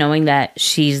comfort in knowing that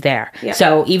she's there. Yeah.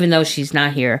 So even though she's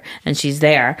not here and she's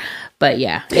there, but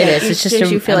it is. It's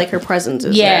just you feel like her presence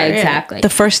is there. Yeah, exactly. The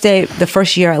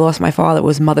first year I lost my father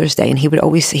was Mother's Day, and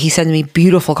he sent me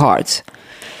beautiful cards.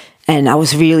 And I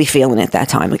was really feeling it that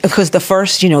time because the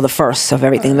first of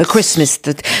everything, the Christmas,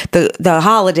 the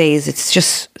holidays,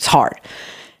 it's hard.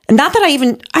 And not that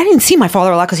I didn't see my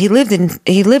father a lot because he lived in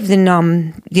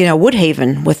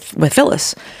Woodhaven with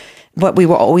Phyllis. But we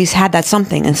always had that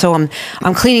something. And so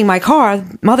I'm cleaning my car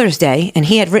Mother's Day, and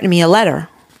he had written me a letter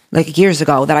like years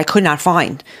ago that I could not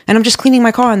find. And I'm just cleaning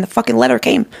my car and the fucking letter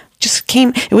came.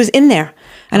 It was in there.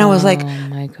 And I was like, oh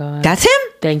my God. That's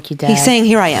him? Thank you, Dad. He's saying,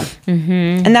 here I am.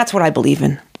 Mm-hmm. And that's what I believe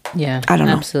in. Yeah. I don't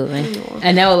know. Absolutely.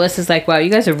 And now Alyssa's like, wow, you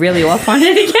guys are really off on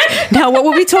it again. Now, what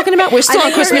were we talking about? We're still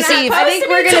on Christmas Eve. I think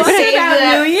we're going to save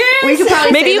that. New Year's. We could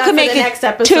probably Maybe you could make the it next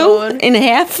episode.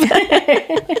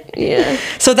 2.5. Yeah.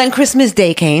 So then Christmas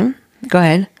Day came. Go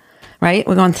ahead. Right?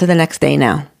 We're going to the next day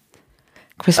now.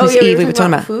 Christmas Eve, we were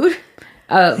talking about food.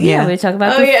 Oh, yeah. We were talking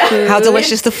about food. How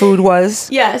delicious the food was.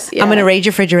 Yes. Yeah. I'm going to raid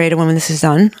your refrigerator when this is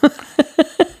done.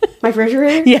 My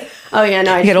refrigerator? Yeah. Oh yeah,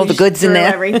 no. I You get all the goods in threw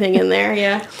there. Everything in there.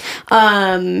 Yeah.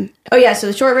 Oh yeah. So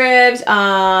the short ribs.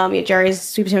 Yeah, Jerry's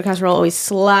sweet potato casserole always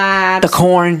slaps. The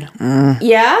corn.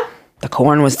 Yeah. The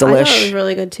corn was I thought it was delish.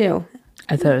 really good too.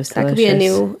 I thought it was That delicious.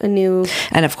 could be a new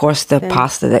And of course, the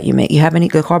pasta that you make. You have any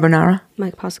good carbonara?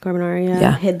 like pasta carbonara. Yeah.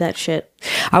 Yeah. Hid that shit.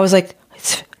 I was like,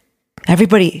 it's,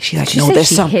 everybody. She's like, Did you no, say there's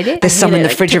she some. hid it? There's some in the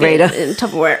refrigerator. In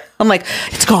Tupperware. I'm like,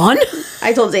 it's gone.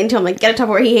 I told Zane too. I'm like, get a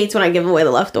Tupperware. He hates when I give away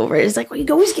the leftovers. He's like, well, you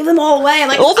can always give them all away. I'm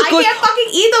like, All the I good- can't fucking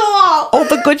eat them all. All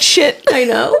the good shit. I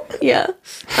know. Yeah.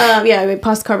 Yeah, I made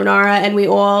pasta carbonara and we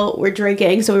all were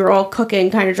drinking, so we were all cooking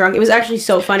kind of drunk. It was actually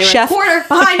so funny. Chef. Corner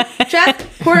behind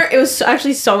chef corner. It was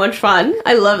actually so much fun.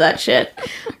 I love that shit.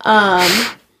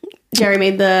 Jerry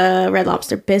made the Red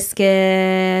Lobster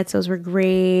biscuits. Those were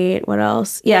great. What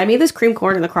else? Yeah, I made this cream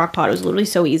corn in the crock pot. It was literally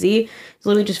so easy. It's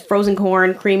literally just frozen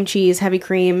corn, cream cheese, heavy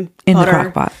cream, In butter,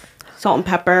 the crock pot. salt and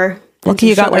pepper. and Lucky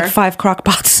you some got like sugar. 5 crock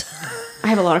pots. I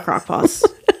have a lot of crock pots.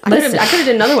 I could have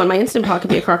did another one. My Instant Pot could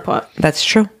be a crock pot. That's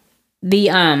true. The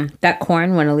that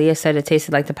corn, when Aaliyah said it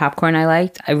tasted like the popcorn I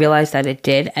liked, I realized that it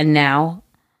did, and now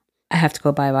I have to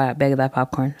go buy a bag of that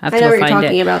popcorn. I have I to know go what you're find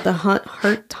talking it. about. The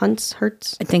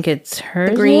Hunts. I think it's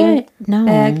hers. green right? No,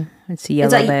 bag. it's a yellow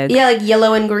It's like bag. yeah, like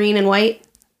yellow and green and white.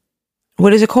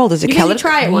 What is it called? Is it You can kettle?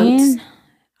 try it once. Green?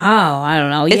 Oh, I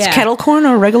don't know. It's yeah. kettle corn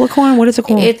or regular corn? What is it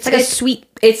called? It's like a it's sweet.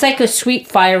 It's like a sweet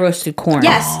fire roasted corn.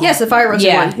 Yes, the fire roasted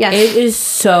Yeah, one. Yes. it is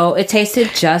so. It tasted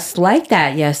just like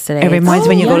that yesterday. It reminds me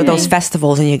when you go to yummy. those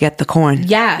festivals and you get the corn.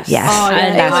 Yes. Yes. Oh, yeah,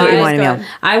 And That's what it you was reminded me of. good.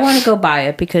 I want to go buy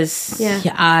it because Yeah.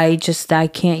 I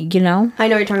can't, I know what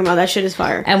you're talking about. That shit is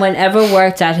fire. And whenever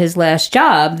worked at his last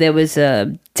job, there was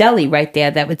a deli right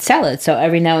there that would sell it. So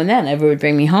every now and then, Ever would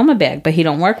bring me home a bag. But he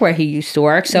don't work where he used to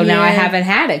work, so now I Yeah. haven't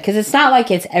had it because it's not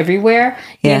like it's everywhere,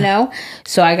 Yeah. you know.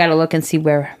 So I got to look and see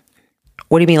where.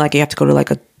 What do you mean? Like you have to go to like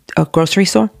a grocery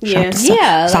store? Yeah.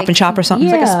 Yeah, Stop like- and shop or something?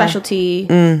 It's like a Yeah. specialty.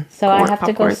 So I Corn have to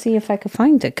go popcorn. see if I could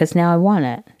find it because now I want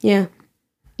it. Yeah.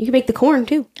 You can make the corn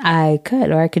too. I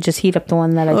could, or I could just heat up the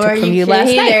one that I took from you can-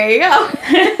 last night. There you go.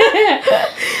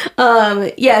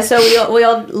 Yeah, so we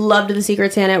all loved the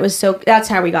Secret Santa. It was so that's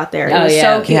how we got there. It was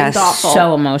so cute Yes. and thoughtful.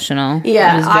 So emotional.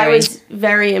 yeah, I very- was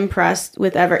very impressed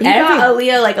with Ever. He got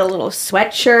Aaliyah like a little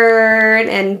sweatshirt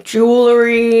and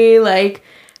jewelry, like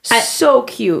so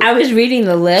cute. I was reading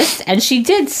the list, and she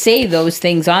did say those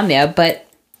things on there, but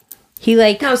he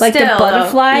like No, the still, though.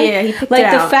 butterfly. Yeah, he picked like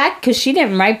it the out. fact because she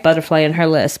didn't write butterfly in her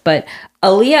list, but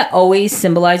Aaliyah always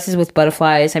symbolizes with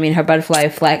butterflies. I mean, her butterfly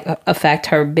effect,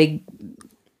 her big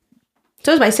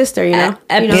So is my sister, you know.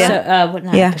 episode. You know?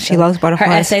 Not Yeah, episode. she loves butterflies.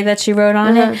 Her essay that she wrote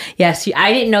on it. Yes,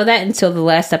 I didn't know that until the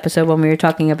last episode when we were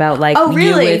talking about like Oh,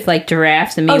 really? you with like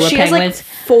giraffes and me Oh, with she has penguins. like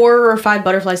 4 or 5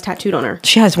 butterflies tattooed on her.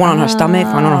 She has one on her stomach,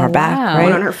 one on her back, wow. right?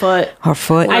 One on her foot. Her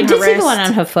foot. I on did her see the one wrist.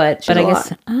 on her foot, but I a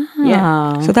guess lot.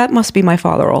 Yeah. So that must be my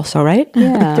father also, right?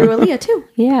 yeah, Through Aaliyah too.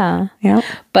 yeah. Yeah.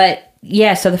 But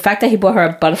yeah, so the fact that he bought her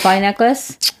a butterfly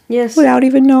necklace, Yes. Without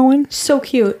even knowing. So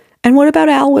cute. And what about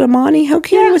Al with Amani? How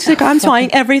cute. He was like, I'm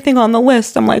buying everything on the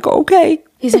list. I'm like, okay.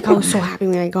 He's like, I was so happy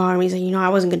when I got him. He's like, I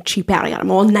wasn't gonna cheap out. I got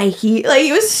him all Nike. Like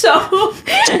he was so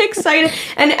excited.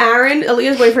 And Aaron,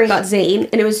 Aaliyah's boyfriend, got Zane,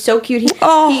 and it was so cute. He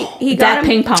got that him.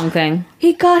 ping pong thing.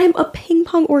 He got him a ping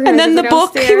pong organizer. And then the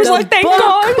book, he was like, thank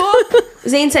God.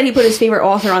 Zane said he put his favorite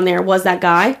author on there was that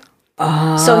guy.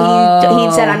 So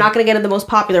he said, I'm not going to get into the most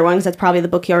popular one because that's probably the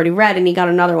book he already read. And he got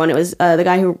another one. It was the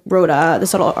guy who wrote The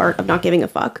Subtle Art of Not Giving a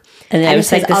Fuck. And it was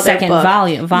his like the other second book.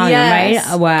 volume, Yes.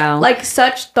 right? Wow. Like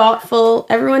such thoughtful.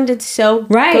 Everyone did so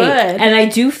right. good. And I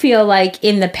do feel like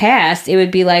in the past, it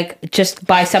would be like just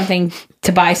buy something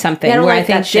to buy something. Yeah, I don't where like I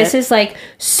think that this shit. is like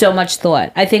so much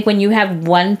thought. I think when you have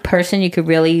one person, you could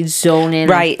really zone in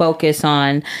Right. and focus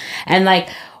on. And like,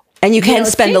 And you can you know,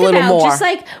 spend a think little about more. Just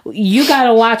like you got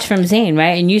a watch from Zane,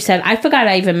 right? And you said, I forgot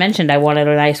I even mentioned I wanted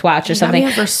a nice watch or Got me something. a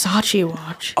Versace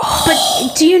watch.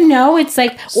 But do you know it's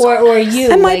like, or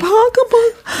you, and my like,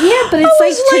 pocketbook. yeah, but I it's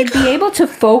was like to be able to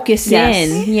focus Yes.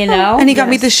 in, you know? And he got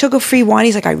me the sugar-free wine.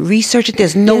 He's like, I researched it.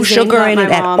 There's no Yeah, Zane sugar got in my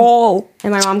it at mom. all.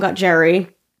 And my mom got Jerry.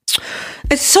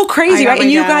 It's so crazy, I right? my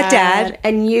And you got Dad.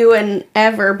 And you and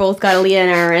Ever both got Aaliyah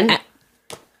and Aaron.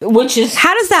 Which is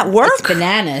How does that work?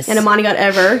 bananas. And Amani got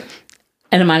Ever.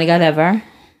 And Amani got Ever.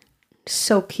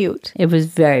 So cute. It was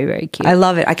very, very cute. I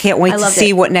love it. I can't wait I to loved see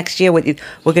it. what next year we're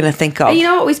going to think of. And you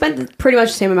know what? We spent pretty much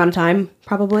the same amount of time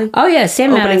probably. Oh yeah,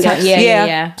 same amount of Opening time. gifts.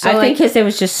 Yeah. So, I like- think because there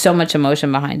was just so much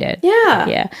emotion behind it. Yeah.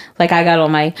 Yeah. Like I got all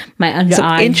my under So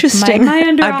eye. interesting. My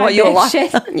under I bought you a eye lot.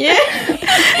 shit. Yeah.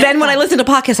 Then when I listen to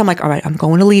podcasts, I'm like, all right, I'm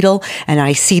going to Lidl, and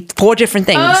I see 4 different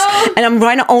things, and I'm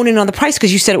trying to own in on the price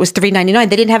because you said it was $3.99.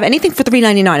 They didn't have anything for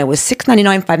 $3.99. It was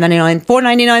 $6.99, $5.99,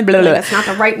 $4.99. Blah, blah, blah. That's not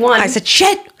the right one. I said,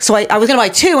 shit. So I was going to buy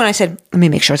 2, and I said, let me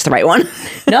make sure it's the right one.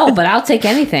 No, but I'll take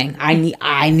anything.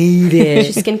 I need it.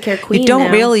 She's skincare queen. You don't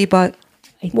now. really, but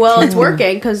Well, it's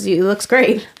working because it looks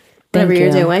great. Whatever you're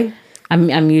you. doing,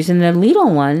 I'm using the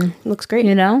Lidl one. it looks great.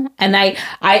 You know, and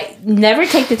I never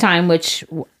take the time, which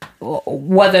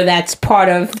whether that's part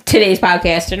of today's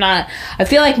podcast or not, I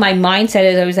feel like my mindset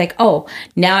is always like, oh,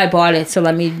 now I bought it, so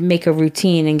let me make a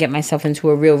routine and get myself into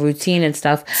a real routine and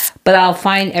stuff. But I'll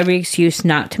find every excuse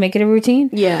not to make it a routine.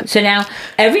 Yeah. So now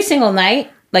every single night,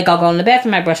 like I'll go in the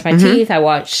bathroom, I brush my teeth, I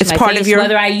wash It's my part face, of your-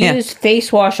 whether I use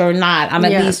face wash or not, I'm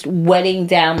at Yeah. least wetting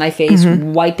down my face,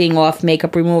 wiping off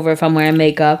makeup remover if I'm wearing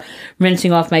makeup,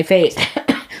 rinsing off my face.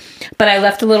 But I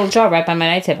left a little jar right by my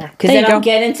night table because There then you I'll go.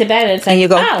 get into bed and it's like, and you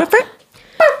go,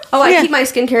 Oh, I Yeah. keep my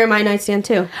skincare in my nightstand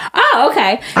too. oh,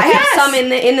 okay. I have some in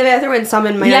the bathroom and some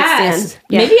in my nightstand.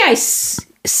 Yeah. Maybe I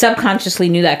subconsciously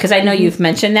knew that because I know you've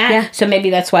mentioned that. Yeah. So maybe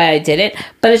that's why I did it.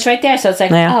 But it's right there. So it's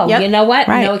like, Yeah. oh, Yep. you know what?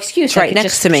 right. No excuse. It's I right could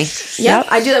next just- to me. Yep.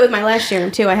 I do that with my lash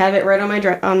serum too. I have it right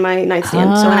on my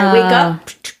nightstand. So when I wake up,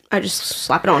 I just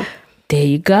slap it on. There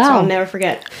you go. I'll never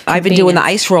forget. I've been doing the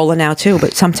ice roller now too,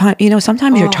 but sometimes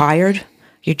you're tired.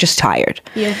 You're just tired.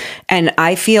 Yeah. And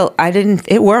I feel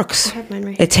it works. have mine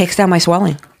right here. It takes down my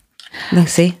swelling. Look,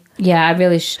 see? Yeah, I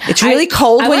really. It's really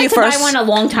cold I when went you to first- buy one a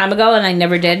long time ago, and I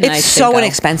never did. And I It's should so go.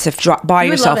 inexpensive. Buy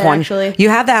would yourself love it, one. actually. You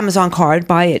have the Amazon card.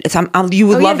 Buy it. You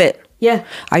would Oh, love yeah. it. Yeah.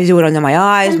 I do it under my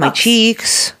eyes, my $10.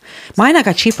 cheeks. Mine I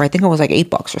got cheaper. I think it was like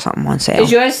 $8 or something on sale.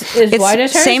 Is yours as It's white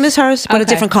as hers? same as hers, but a Okay.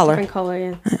 different color. Different color,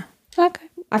 yeah. Okay.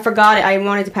 I forgot it. I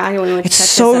wanted to pack it when we went to It's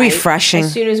Texas, so and refreshing.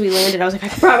 As soon as we landed, I was like,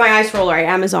 I brought my ice roller. I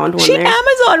Amazoned one She there.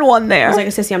 Amazon one there. I was like,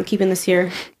 Sissy, I'm keeping this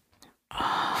here.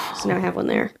 So now I have one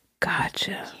there.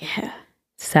 Gotcha. Yeah.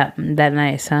 It's that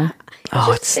nice, huh?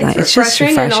 it's It's nice. It's just refreshing,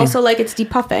 and refreshing. also like it's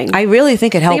depuffing. I really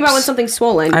think it helps. Think about when something's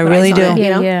swollen. I put really ice on do. it,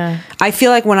 you know? Yeah. I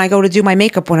feel like when I go to do my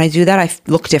makeup, when I do that, I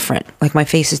look different. Like my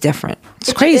face is different.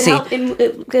 It's crazy.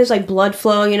 It gives like blood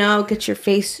flow, you know, gets your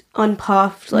face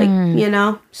unpuffed, like, you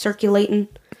know, circulating.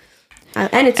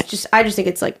 And it's just, I just think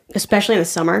it's like, especially in the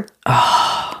summer,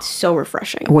 it's so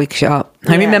refreshing. Wakes you up.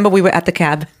 I Yeah. remember we were at the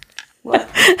cab. What?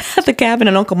 At the cabin,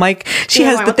 and Uncle Mike, she Yeah,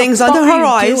 has why, the what the things fuck under are her you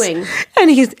eyes, doing?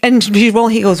 and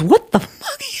he goes, "What the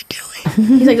fuck are you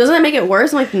doing?" He's like, doesn't that make it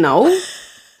worse? I'm like, no. What are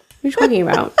you talking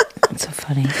about? That's so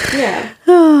funny. Yeah.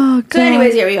 Oh, So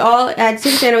anyways, yeah, we all, at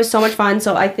Secret Santa was so much fun.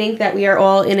 So I think that we are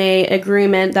all in a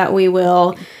agreement that we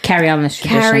will Carry on this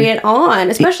tradition. carry it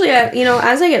on. Especially, you know,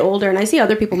 as I get older and I see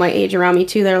other people my age around me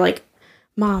too, they're like,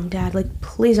 Mom, Dad, like,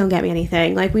 please don't get me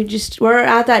anything. Like, we're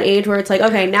at that age where it's like,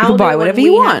 okay, now can buy whatever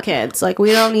you want. Kids, like,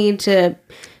 we don't need to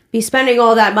be spending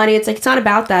all that money. It's like, it's not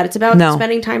about that. It's about No.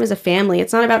 spending time as a family.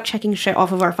 It's not about checking shit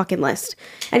off of our fucking list.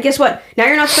 And guess what? Now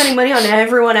you're not spending money on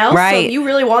everyone else. So Right. if you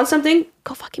really want something,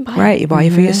 go fucking buy it. Right, you buy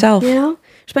it for yourself. You know?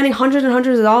 Spending hundreds and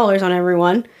hundreds of dollars on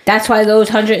everyone. That's why those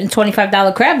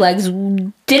 $125 crab legs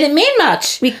didn't mean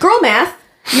much. Girl math.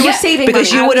 You were saving Because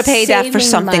money. you I would have was paid that for saving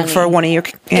something money. for one of your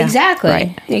yeah, Exactly.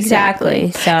 right.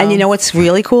 Exactly. So And you know what's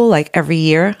really cool? Like every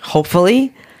year,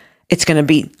 hopefully, it's going to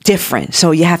be different.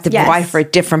 So you have to Yes. buy for a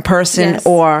different person, Yes.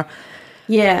 or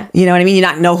Yeah. you know what I mean. You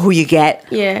not know who you get.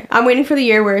 Yeah. I'm waiting for the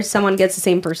year where someone gets the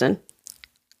same person.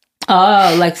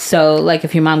 like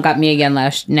if your mom got me again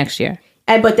next year.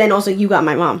 But then also you got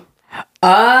my mom.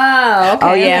 Oh, okay.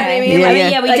 Oh, yeah. Okay. Yeah, I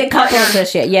mean, yeah. we Like, did couples partner.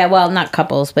 this year. Yeah, well, not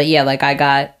couples, but yeah, like I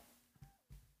got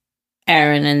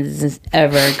Aaron and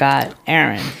Ever got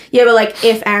Aaron. Yeah, but like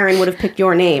if Aaron would have picked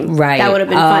your name, Right. that would have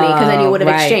been funny because then you would have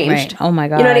right, exchanged. right. Oh my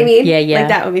God. You know what I mean? Yeah, yeah. Like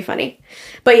that would be funny.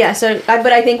 But yeah,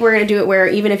 but I think we're gonna do it where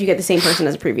even if you get the same person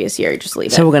as the previous year, just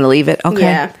leave it. So we're going to leave it. Okay.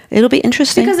 Yeah. It'll be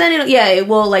interesting. Because then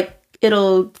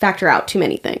it'll factor out too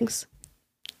many things.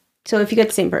 So if you get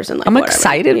the same person, like I'm whatever,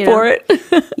 excited you know? for it.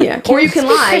 Yeah, or you can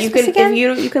lie. You Christmas can again?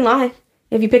 you can lie.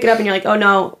 If you pick it up and you're like, oh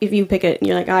no, if you pick it and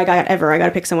you're like, oh, I got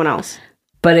to pick someone else.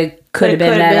 But it could have But it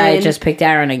been could've that I been- just picked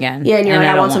Aaron again. Yeah, and you're like,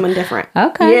 I don't want someone different.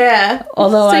 Okay. Yeah.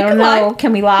 Although So I you don't can lie. know.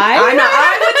 Can we lie? I'm not.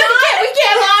 I would not. We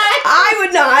can't lie. I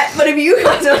would not. But if you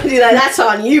guys want to do that, that's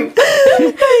on you.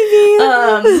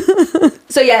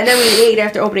 So yeah, and then we ate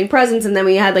after opening presents, and then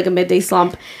we had like a midday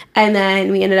slump, and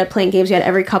then we ended up playing games. We had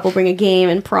every couple bring a game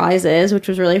and prizes, which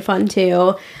was really fun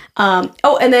too. And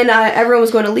then everyone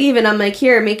was going to leave, and I'm like,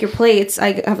 here, make your plates.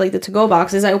 I have like the to-go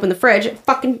boxes. I opened the fridge.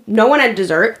 Fucking no one had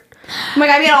dessert. I'm like,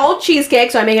 I made a whole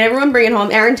cheesecake, so I made everyone bring it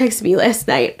home. Aaron texted me last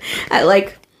night at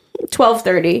like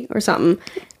 12:30 or something.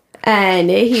 And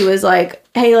he was like,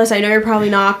 hey, Liz, I know you're probably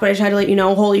not, but I tried to let you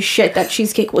know, holy shit, that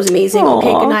cheesecake was amazing. Aww.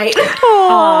 Okay, good night.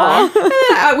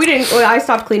 I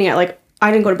stopped cleaning it. Like,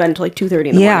 I didn't go to bed until like 2:30 in the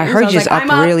morning. Yeah, I heard you was up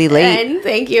really late. And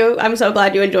thank you. I'm so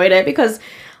glad you enjoyed it because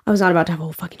I was not about to have a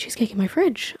whole fucking cheesecake in my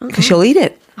fridge. Because you'll eat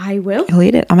it. I will. You'll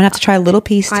eat it. I'm going to have to try a little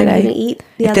piece today. I'm going to eat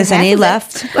the if other there's half any of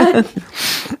left.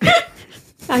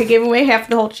 I gave away half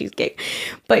the whole cheesecake.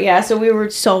 But yeah, so we were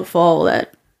so full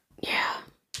that,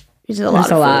 we did a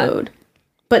lot of food.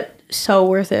 But so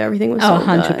worth it. Everything was so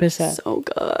 100%. good. So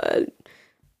good.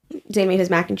 Zane made his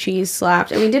mac and cheese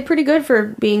slapped. And we did pretty good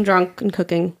for being drunk and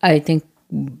cooking. I think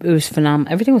it was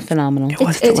phenomenal. Everything was phenomenal.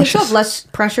 was It takes delicious. off less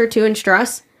pressure too and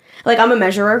stress. Like, I'm a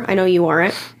measurer. I know you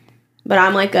aren't. But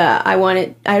I'm like, I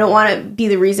don't want to be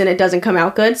the reason it doesn't come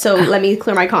out good. So let me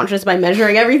clear my conscience by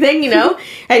measuring everything, you know?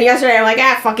 And yesterday I'm like,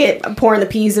 fuck it. I'm pouring the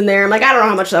peas in there. I'm like, I don't know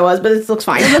how much that was, but it looks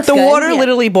fine. The water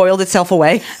literally boiled itself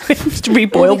away. It's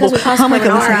reboilable. Because with pasta Oh my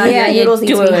goodness. carbonara, Yeah, your you noodles need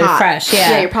do to be it hot. fresh,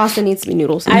 yeah. Your pasta needs to be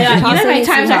noodles. You know Pasta how many needs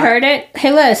to be times I hot. heard it?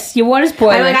 Hey, Liz, your water's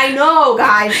boiling. I'm like, I know,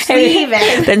 guys. Just leave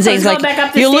it. Then Zane's Let's like, go back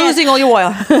up the you're stairs." losing all your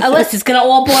oil. Liz, it's going to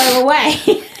all boil away.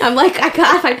 I'm like,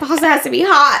 my pasta has to be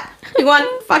hot. You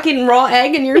want fucking raw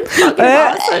egg in your fucking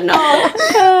pasta?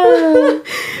 No.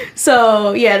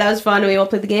 So, yeah, that was fun. We all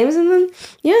played the games, and then,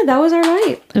 that was our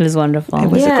night. It was wonderful. It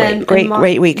was a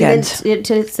great weekend.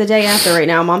 It's the day after right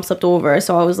now. Mom slept over,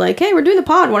 so I was like, hey, we're doing the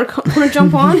pod. Want to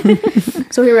jump on?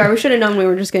 So here we are. We should have known we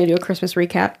were just going to do a Christmas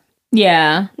recap.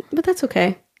 Yeah. But that's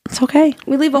okay. It's okay.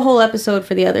 We leave a whole episode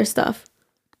for the other stuff.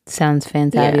 Sounds Yeah,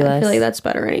 fantabulous. I feel like that's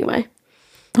better anyway.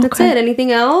 That's Okay. it.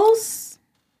 Anything else?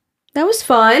 That was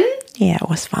fun. Yeah, it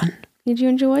was fun. Did you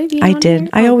enjoy being I on did. here?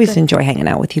 I Oh, always good. enjoy hanging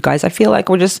out with you guys. I feel like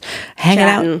we're just hanging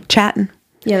out, chatting.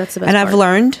 Yeah, that's the best And part. I've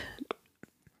learned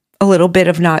a little bit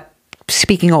of not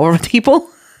speaking over people.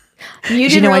 You Did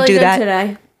did you know I really do good that?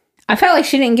 today. I felt like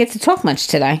she didn't get to talk much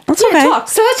today. That's okay. Talk.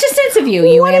 So let's just interview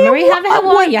you, Anne Marie.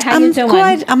 How are you? How you doing?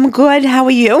 Good. I'm good. How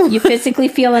are you? You physically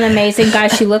feeling amazing,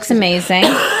 guys. She looks amazing.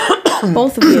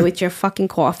 Both of you with your fucking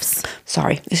coughs.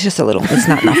 Sorry. It's just a little. It's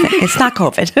not nothing. It's not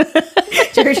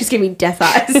COVID. Jerry just gave me death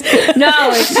eyes. No,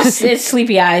 it's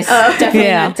sleepy eyes. Definitely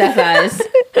Yeah. not death eyes.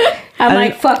 I'm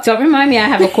like, fuck, don't remind me I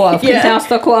have a cough. Because Yeah. I'll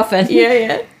start coughing.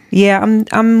 yeah. Yeah,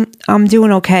 I'm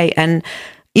doing okay. And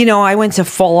you know, I went to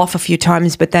fall off a few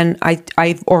times, but then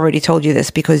I've already told you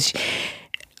this because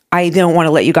I don't want to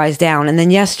let you guys down. And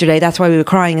then yesterday, that's why we were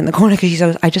crying in the corner, because she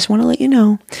said, I just want to let you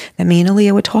know that me and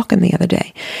Aaliyah were talking the other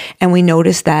day. And we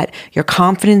noticed that your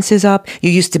confidence is up. You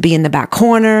used to be in the back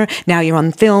corner. Now you're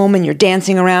on film and you're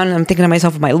dancing around. And I'm thinking to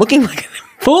myself, am I looking like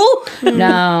a fool?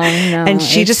 No. And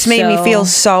she it's just made me feel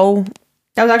so...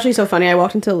 That was actually so funny. I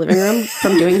walked into the living room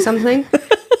from doing something.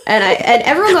 And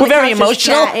everyone's on We're the very couch just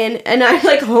emotional. chatting, and I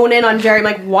like hone in on Jerry. I'm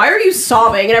like, why are you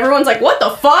sobbing? And everyone's like, what the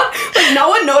fuck? Like, no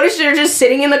one noticed you're just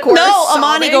sitting in the corner. No, sobbing.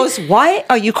 Amani goes, why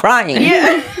are you crying?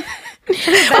 Yeah.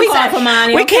 off,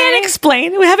 Amani, We okay? can't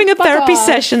explain. We're having a therapy off.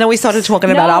 session, and we started talking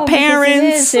about our because it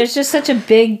parents. is. There's just such a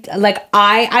big, like,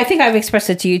 I think I've expressed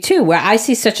it to you too, where I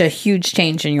see such a huge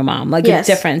change in your mom, like Yes.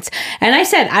 a difference. And I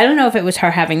said, I don't know if it was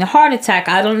her having the heart attack.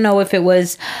 I don't know if it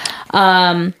was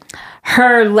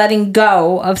her letting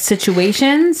go of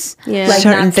situations, Yeah. like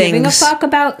Certain not giving a things. fuck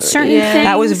about certain Yeah. things.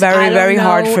 That was very, I don't very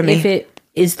hard know for me. If it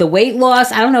is the weight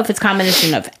loss, I don't know if it's a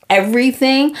combination of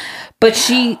everything, but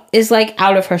she is like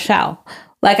out of her shell.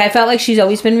 Like, I felt like she's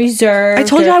always been reserved. I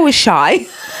told you I was shy.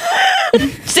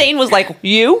 Zane was like,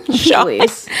 you? Shy.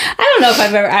 Please. I don't know if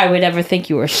I would ever think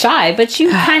you were shy, but you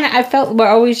kind of, I felt we're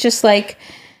always just like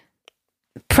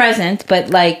present, but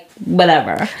like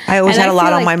whatever. I always And had a I lot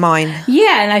feel on like- my mind.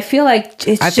 Yeah, and I feel like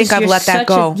it's I think just, I've you're let that such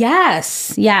go.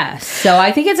 Yes. So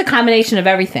I think it's a combination of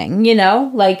everything, you know,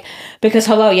 like, because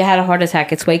hello, you had a heart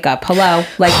attack. It's wake up. Hello,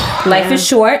 like life is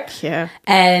short. Yeah.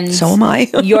 And So am I.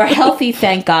 you're healthy,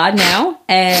 thank God now,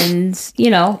 and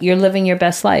you know you're living your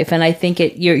best life. And I think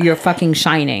you're fucking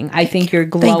shining. I think you're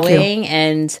glowing,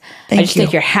 and I just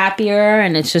think you're happier,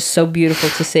 and it's just so beautiful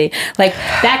to see. Like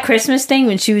that Christmas thing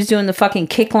when she was doing the fucking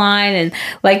kick line, and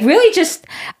like really just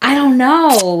I don't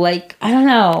know.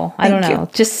 Thank you.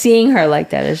 Just seeing her like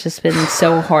that has just been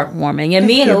so heartwarming. And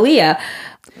me and Aaliyah.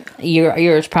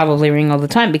 Yours probably ring all the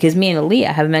time because me and Aaliyah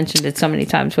have mentioned it so many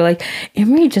times. We're like,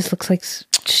 Emery just looks like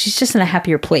she's just in a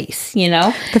happier place, you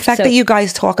know? The fact that you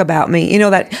guys talk about me, you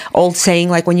know that old saying,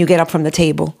 like when you get up from the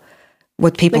table,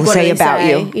 what people Like, what do say they about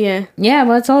say? you. Yeah. Yeah,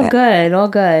 well, it's all good. All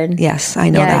good. Yes, I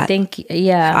know Yeah, that. I think,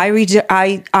 yeah.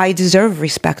 I deserve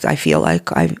respect. I feel like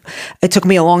it took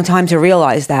me a long time to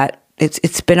realize that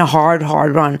It's been a hard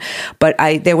run. But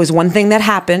there was one thing that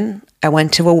happened. I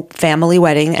went to a family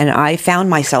wedding and I found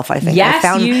myself, I think. Yes,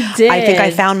 you did. I think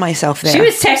I found myself there. She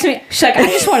was texting me. She's like, I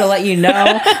just want to let you know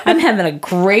I'm having a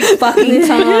great fucking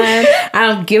time. I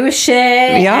don't give a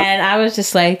shit. Yeah. And I was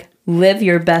just like, live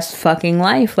your best fucking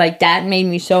life. Like, that made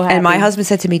me so happy. And my husband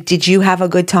said to me, did you have a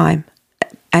good time?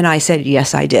 And I said,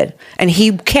 yes, I did. And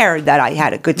he cared that I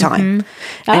had a good time.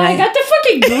 Mm-hmm. I got the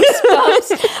fucking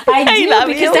goosebumps. I do, love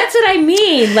because you. that's what I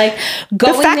mean. Like,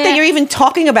 going the fact there, that you're even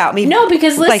talking about me. no,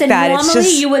 because listen, like that,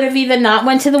 normally you would have either not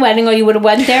went to the wedding or you would have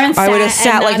went there and I would have sat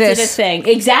sat and like not did a this. thing.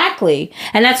 Exactly.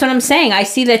 And that's what I'm saying. I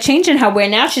see that change in her where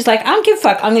now she's like, I don't give a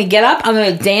fuck. I'm going to get up. I'm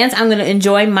going to dance. I'm going to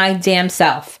enjoy my damn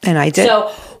self. And I did. So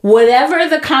whatever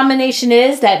the combination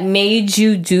is that made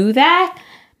you do that,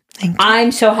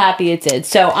 I'm so happy it did.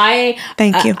 So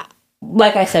Thank you.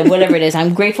 Like I said, whatever it is,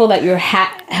 I'm grateful that you're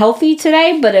healthy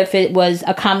today. But if it was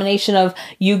a combination of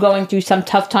you going through some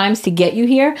tough times to get you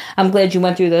here, I'm glad you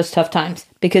went through those tough times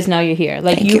because now you're here.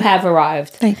 Like, you have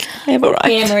arrived. Thank you. I have arrived.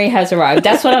 Anne-Marie has arrived.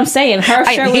 That's what I'm saying. Her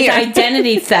I'm shirt was here.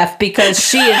 identity theft because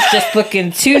she is just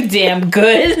looking too damn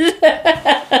good.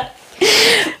 But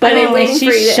I've been waiting for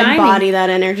you to shining. embody that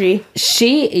energy.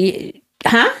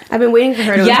 I've been waiting for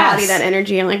her to Yes. embody that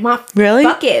energy. I'm like, Mom, Really?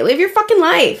 fuck it. Live your fucking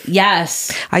life.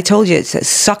 Yes. I told you, it says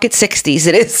suck at 60s.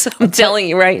 It is. I'm telling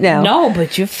you right now. No,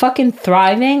 but you're fucking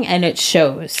thriving and it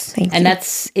shows. Thank and you.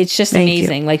 it's just Thank you.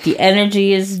 amazing. Like, the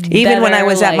energy is Even when I better,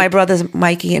 was at my like- brother's,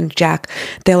 Mikey and Jack,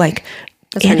 they're like,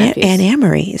 That's her nephews. Aunt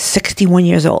Amory is 61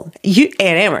 years old. Aunt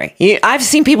Amory. I've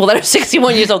seen people that are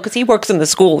 61 years old because he works in the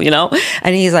school,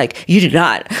 and he's like, you do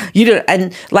not. You do.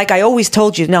 And like I always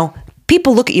told you, no,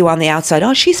 people look at you on the outside.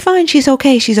 Oh, she's fine. She's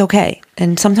okay. She's okay.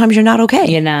 And sometimes you're not okay.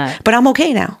 You're not. But I'm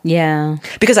okay now. Yeah.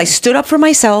 Because I stood up for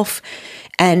myself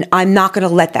and I'm not going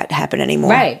to let that happen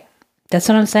anymore. Right. That's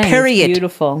what I'm saying. Period. It's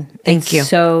beautiful. Thank It's you.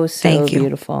 so Thank you.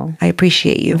 beautiful. I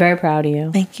appreciate you. I'm very proud of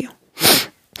you. Thank you.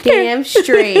 Damn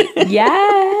straight.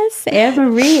 Yes.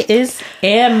 Anne-Marie is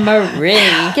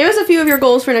Anne-Marie. Give us a few of your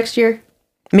goals for next year.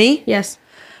 Me? Yes.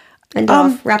 And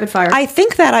off. Rapid fire. I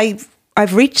think that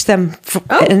I've reached them.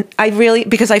 And I really,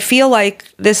 because I feel like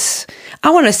this,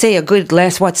 I want to say a good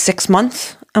last, 6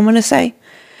 months, I'm going to say.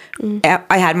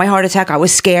 I had my heart attack. I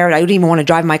was scared. I didn't even want to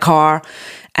drive my car.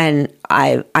 And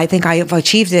I think I have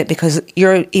achieved it because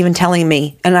you're even telling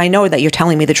me, and I know that you're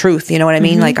telling me the truth. You know what I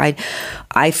mean? Like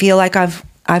I feel like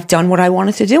I've done what I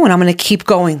wanted to do, and I'm going to keep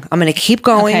going. I'm going to keep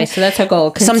going. Okay, so that's our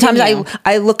goal. Sometimes Continue.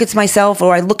 I look at myself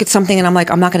or I look at something and I'm like,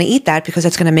 I'm not going to eat that because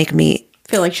it's going to make me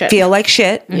feel like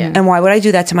shit. Yeah. And why would I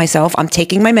do that to myself? I'm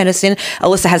taking my medicine.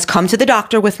 Alyssa has come to the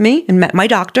doctor with me and met my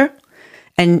doctor.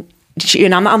 And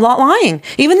I'm not lying.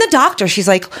 Even the doctor, she's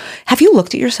like, have you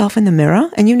looked at yourself in the mirror?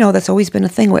 And that's always been a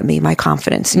thing with me, my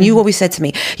confidence. And you always said to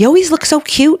me, you always look so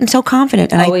cute and so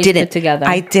confident. And Always I didn't. put together.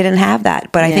 I didn't have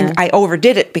that. But I think I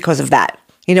overdid it because of that.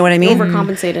 You know what I mean?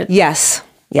 Overcompensated. Yes.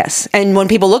 And when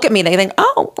people look at me, they think,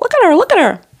 oh, look at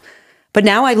her. But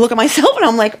now I look at myself and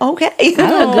I'm like, okay. I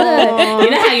look good. You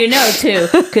know how you know, too.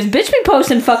 Because bitch be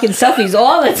posting fucking selfies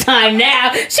all the time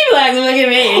now. She be like, look at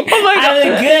me. Oh my God. I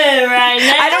look good right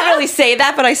now. I don't really say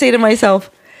that, but I say to myself.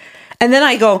 And then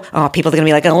I go, oh, people are going to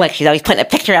be like, oh, look, she's always putting a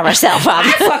picture of herself up.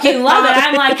 I fucking love it.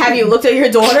 I'm like, Have you looked at your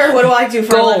daughter? What do I do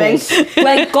for a living?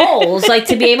 Like goals. Like,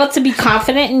 to be able to be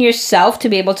confident in yourself, to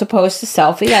be able to post a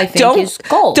selfie, I think is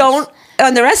goals. Don't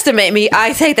underestimate me.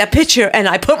 I take that picture and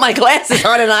I put my glasses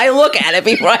on and I look at it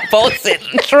before I post it.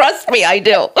 Trust me, I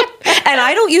do. And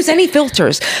I don't use any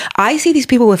filters. I see these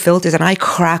people with filters and I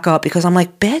crack up because I'm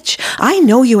like, bitch, I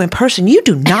know you in person. You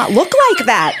do not look like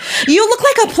that. You look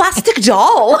like a plastic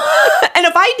doll. And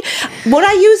if would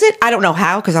I use it? I don't know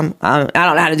how because I don't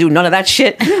know how to do none of that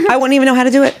shit. I wouldn't even know how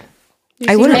to do it.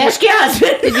 I wouldn't. Ask your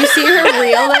husband. Did you see her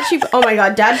reel that she? Oh my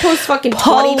God, Dad posts fucking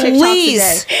 20 TikToks a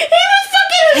Please. day. He was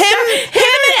fucking Him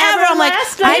and Ever. I'm like,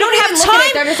 I don't have Look at it,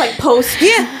 time. they're just like post.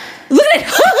 Yeah. Look at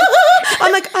it.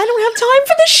 I'm like, I don't have time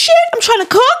for this shit. I'm trying to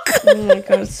cook. Oh my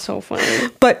God, it's so funny.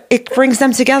 But it brings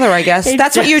them together, I guess.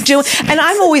 That's what you're doing. And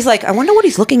I'm always like, I wonder what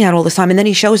he's looking at all this time. And then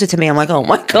he shows it to me. I'm like, oh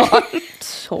my God.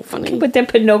 So funny. With their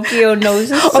Pinocchio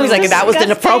noses. Oh, he's like, that was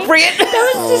inappropriate.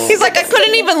 He's like, I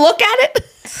couldn't even look at it.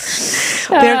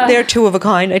 They're two of a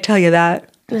kind, I tell you that.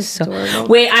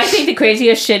 Wait, I think the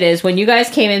craziest shit is when you guys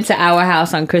came into our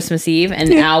house on Christmas Eve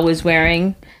and Al was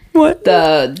wearing What?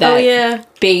 that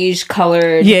beige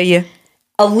colored. Yeah.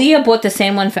 Aaliyah bought the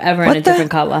same one forever in a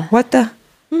different color. What the?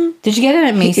 Did you get it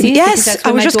at Macy's? Because Yes, that's I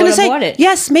where was my just going to daughter say, bought it.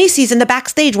 yes, Macy's in the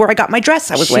backstage where I got my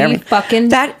dress I was wearing. Fucking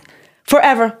that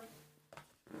forever.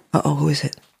 Uh-oh, who is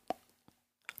it?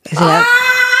 Is it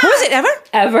Who is it, Ever?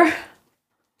 Ever.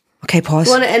 Okay, pause.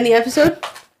 You want to end the episode?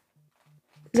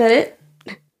 Is that it?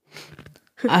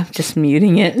 I'm just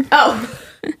muting it. Oh.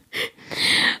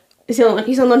 He's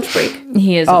on lunch break.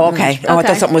 He is. Oh, okay. Oh, I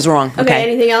thought something was wrong. Okay.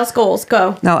 Anything else? Goals?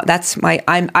 Go. No, that's my.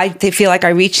 I feel like I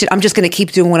reached it. I'm just going to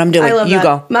keep doing what I'm doing. I love you that.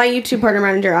 go. My YouTube partner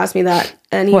manager asked me that,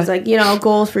 and he was like,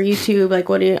 goals for YouTube. Like,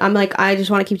 what do you? I'm like, I just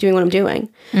want to keep doing what I'm doing.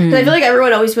 Because I feel like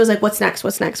everyone always feels like, what's next?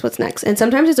 What's next? What's next? And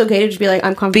sometimes it's okay to just be like,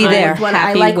 I'm comfortable there. with what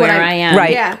Happy I like. where what I am.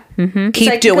 Right. Yeah.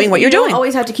 Keep doing what you're You doing. don't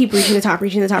always have to keep reaching the top. You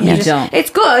just don't.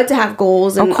 It's good to have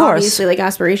goals and Of course. obviously like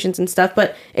aspirations and stuff,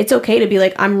 but it's okay to be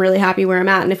like, I'm really happy where I'm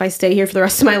at, and if I stay here for the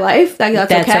rest of my life, that's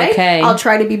okay. I'll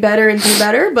try to be better and do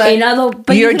better, but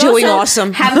but You're you can doing also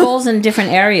awesome. Have goals in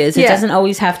different areas. It Yeah. doesn't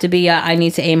always have to be. I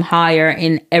need to aim higher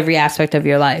in every aspect of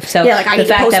your life. So yeah, like I need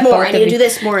to post more. I need to do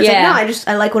this more. It's like,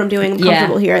 no, I like what I'm doing. I'm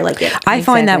comfortable here. I like it. I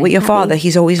find that with your father,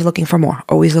 he's always looking for more.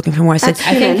 Always looking for more. I said,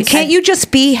 That's humans. can't you just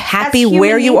be happy That's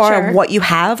where human you are nature. and what you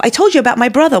have? I told you about my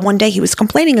brother. One day he was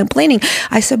complaining.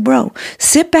 I said, bro,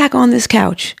 sit back on this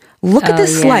couch. Look at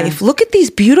this life. Look at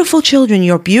these beautiful children,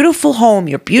 your beautiful home,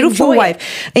 your beautiful Enjoy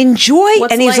wife. Enjoy.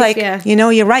 What's And he's life? like, Yeah.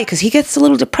 You're right. Because he gets a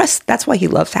little depressed. That's why he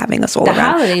loves having us all the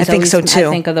around. holidays. I think so too.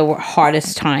 I think of the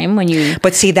hardest time when you.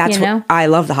 But see, that's what I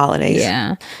love the holidays.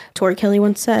 Yeah. Tori Kelly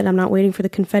once said, I'm not waiting for the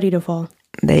confetti to fall.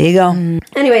 There you go.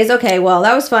 Anyways, okay, well,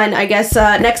 that was fun. I guess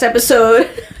next episode...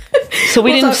 So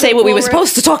we didn't say what we were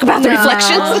supposed to talk about, the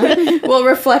reflections. We'll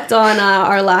reflect on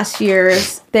our last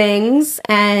year's things,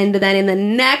 and then in the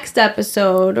next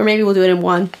episode, or maybe we'll do it in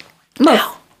one.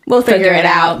 We'll figure it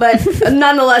out. But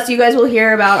nonetheless, you guys will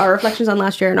hear about our reflections on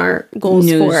last year and our goals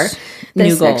for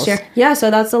this next year. Yeah,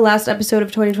 so that's the last episode of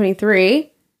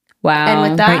 2023. Wow. And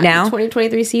with that, Right now? the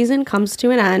 2023 season comes to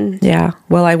an end. Yeah.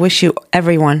 Well, I wish you,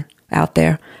 everyone out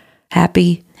there,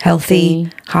 happy, healthy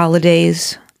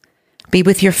holidays. Be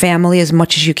with your family as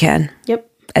much as you can. Yep.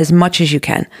 As much as you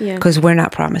can. Yeah. Because we're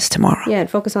not promised tomorrow. Yeah, and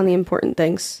focus on the important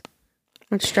things.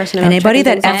 Not stressing about Anybody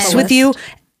checking that things off F's the with list. you,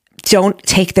 don't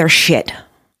take their shit.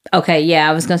 Okay, yeah,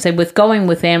 I was going to say, with going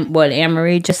with what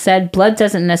Anne-Marie just said, blood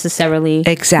doesn't necessarily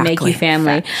make you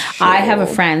family. I have a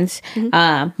friend,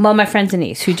 my friend's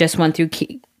Denise, who just went through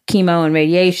chemo and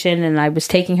radiation, and I was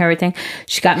taking her everything.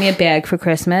 She got me a bag for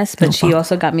Christmas, but she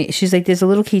also got me, she's like, there's a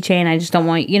little keychain, I just don't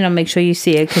want, make sure you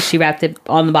see it, because she wrapped it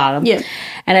on the bottom. Yeah.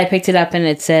 And I picked it up, and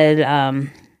it said,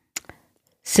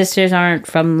 sisters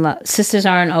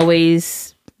aren't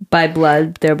always by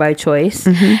blood, they're by choice.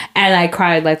 And I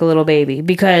cried like a little baby,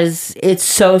 because it's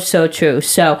so true.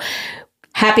 So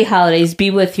happy holidays. Be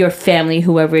with your family,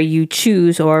 whoever you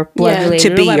choose, or blood related,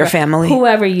 to be whoever, your family,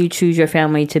 whoever you choose your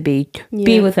family to be.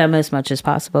 Be with them as much as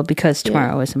possible, because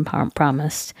tomorrow isn't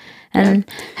promised. And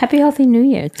happy healthy New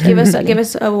Year. Give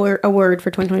us a word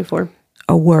for 2024.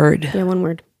 A word. Yeah, one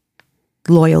word.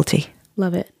 Loyalty.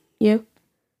 Love it. You?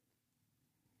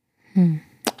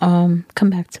 Come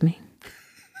back to me.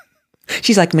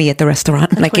 She's like me at the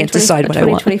restaurant, and I can't decide what I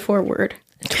want. 2024 word.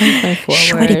 2024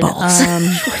 Sweaty word. balls.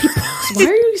 Why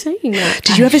are you saying that?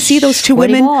 Did you ever see those two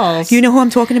Sweaty women? balls. You know who I'm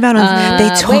talking about? They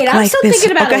talk Wait, I'm like still this.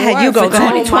 thinking about go a ahead, word you go. for Go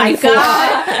ahead. 2024. Oh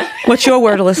my God. What's your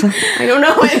word, Alyssa? I don't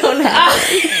know.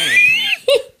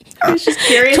 I was just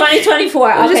curious.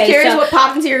 2024. I'm just Okay, curious so what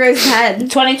popped into your guys' head.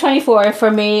 2024 for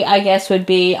me, I guess, would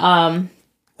be One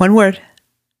word.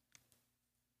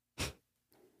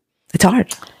 It's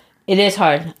hard. It is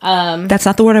hard. That's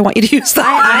not the word I want you to use. I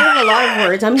have a lot of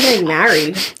words. I'm getting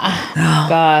married.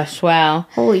 Gosh, wow.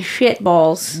 Holy shit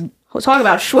balls. We'll talk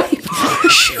about sweaty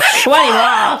balls. Sweaty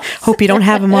balls. Hope you don't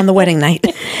have them on the wedding night.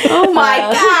 Oh my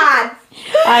God.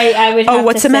 I would have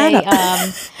what's to the say,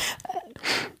 matter?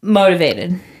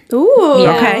 Motivated. Ooh.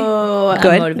 Yeah. Okay.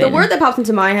 Good. Motivated. The word that popped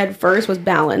into my head first was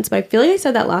balance, but I feel like I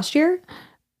said that last year.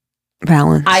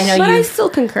 Balance. I know But you. I still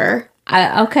concur.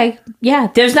 Okay. Yeah.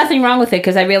 There's nothing wrong with it,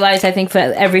 because I realize I think for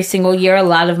every single year, a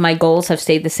lot of my goals have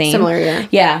stayed the same. Similar, yeah.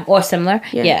 Yeah. Or similar.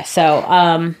 Yeah. Yeah.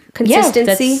 So,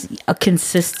 Consistency. Yeah, that's a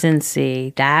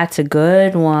consistency. That's a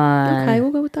good one. Okay,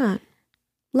 we'll go with that.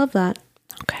 Love that.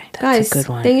 Okay. That's Guys, a good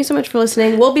one. thank you so much for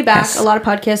listening. We'll be back. Yes. A lot of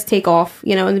podcasts take off,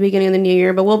 in the beginning of the new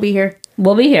year, but we'll be here.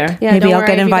 We'll be here. Yeah, Maybe don't I'll worry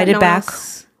get if you got invited no one back.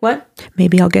 else. What?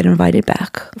 Maybe I'll get invited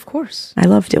back. Of course. I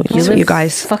love doing this with you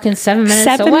guys. Fucking 7 minutes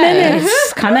 7 away.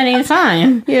 minutes. Come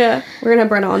anytime. Yeah. We're going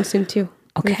to have Brenna on soon, too.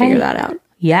 Okay. We'll figure that out.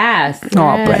 Yes. Oh,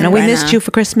 Brenna, we missed you for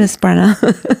Christmas, Brenna.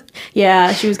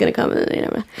 Yeah, she was going to come.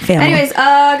 Family. Anyways,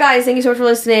 guys, thank you so much for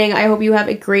listening. I hope you have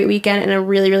a great weekend and a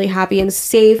really, really happy and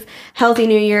safe, healthy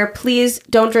new year. Please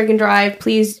don't drink and drive.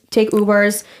 Please take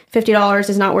Ubers. $50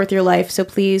 is not worth your life. So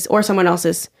please, or someone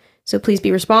else's. So please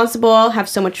be responsible. Have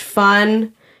so much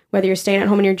fun, whether you're staying at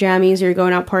home in your jammies or you're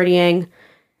going out partying.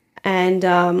 And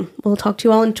we'll talk to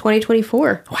you all in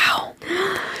 2024. Wow.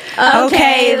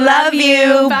 Okay, love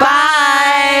you. Bye.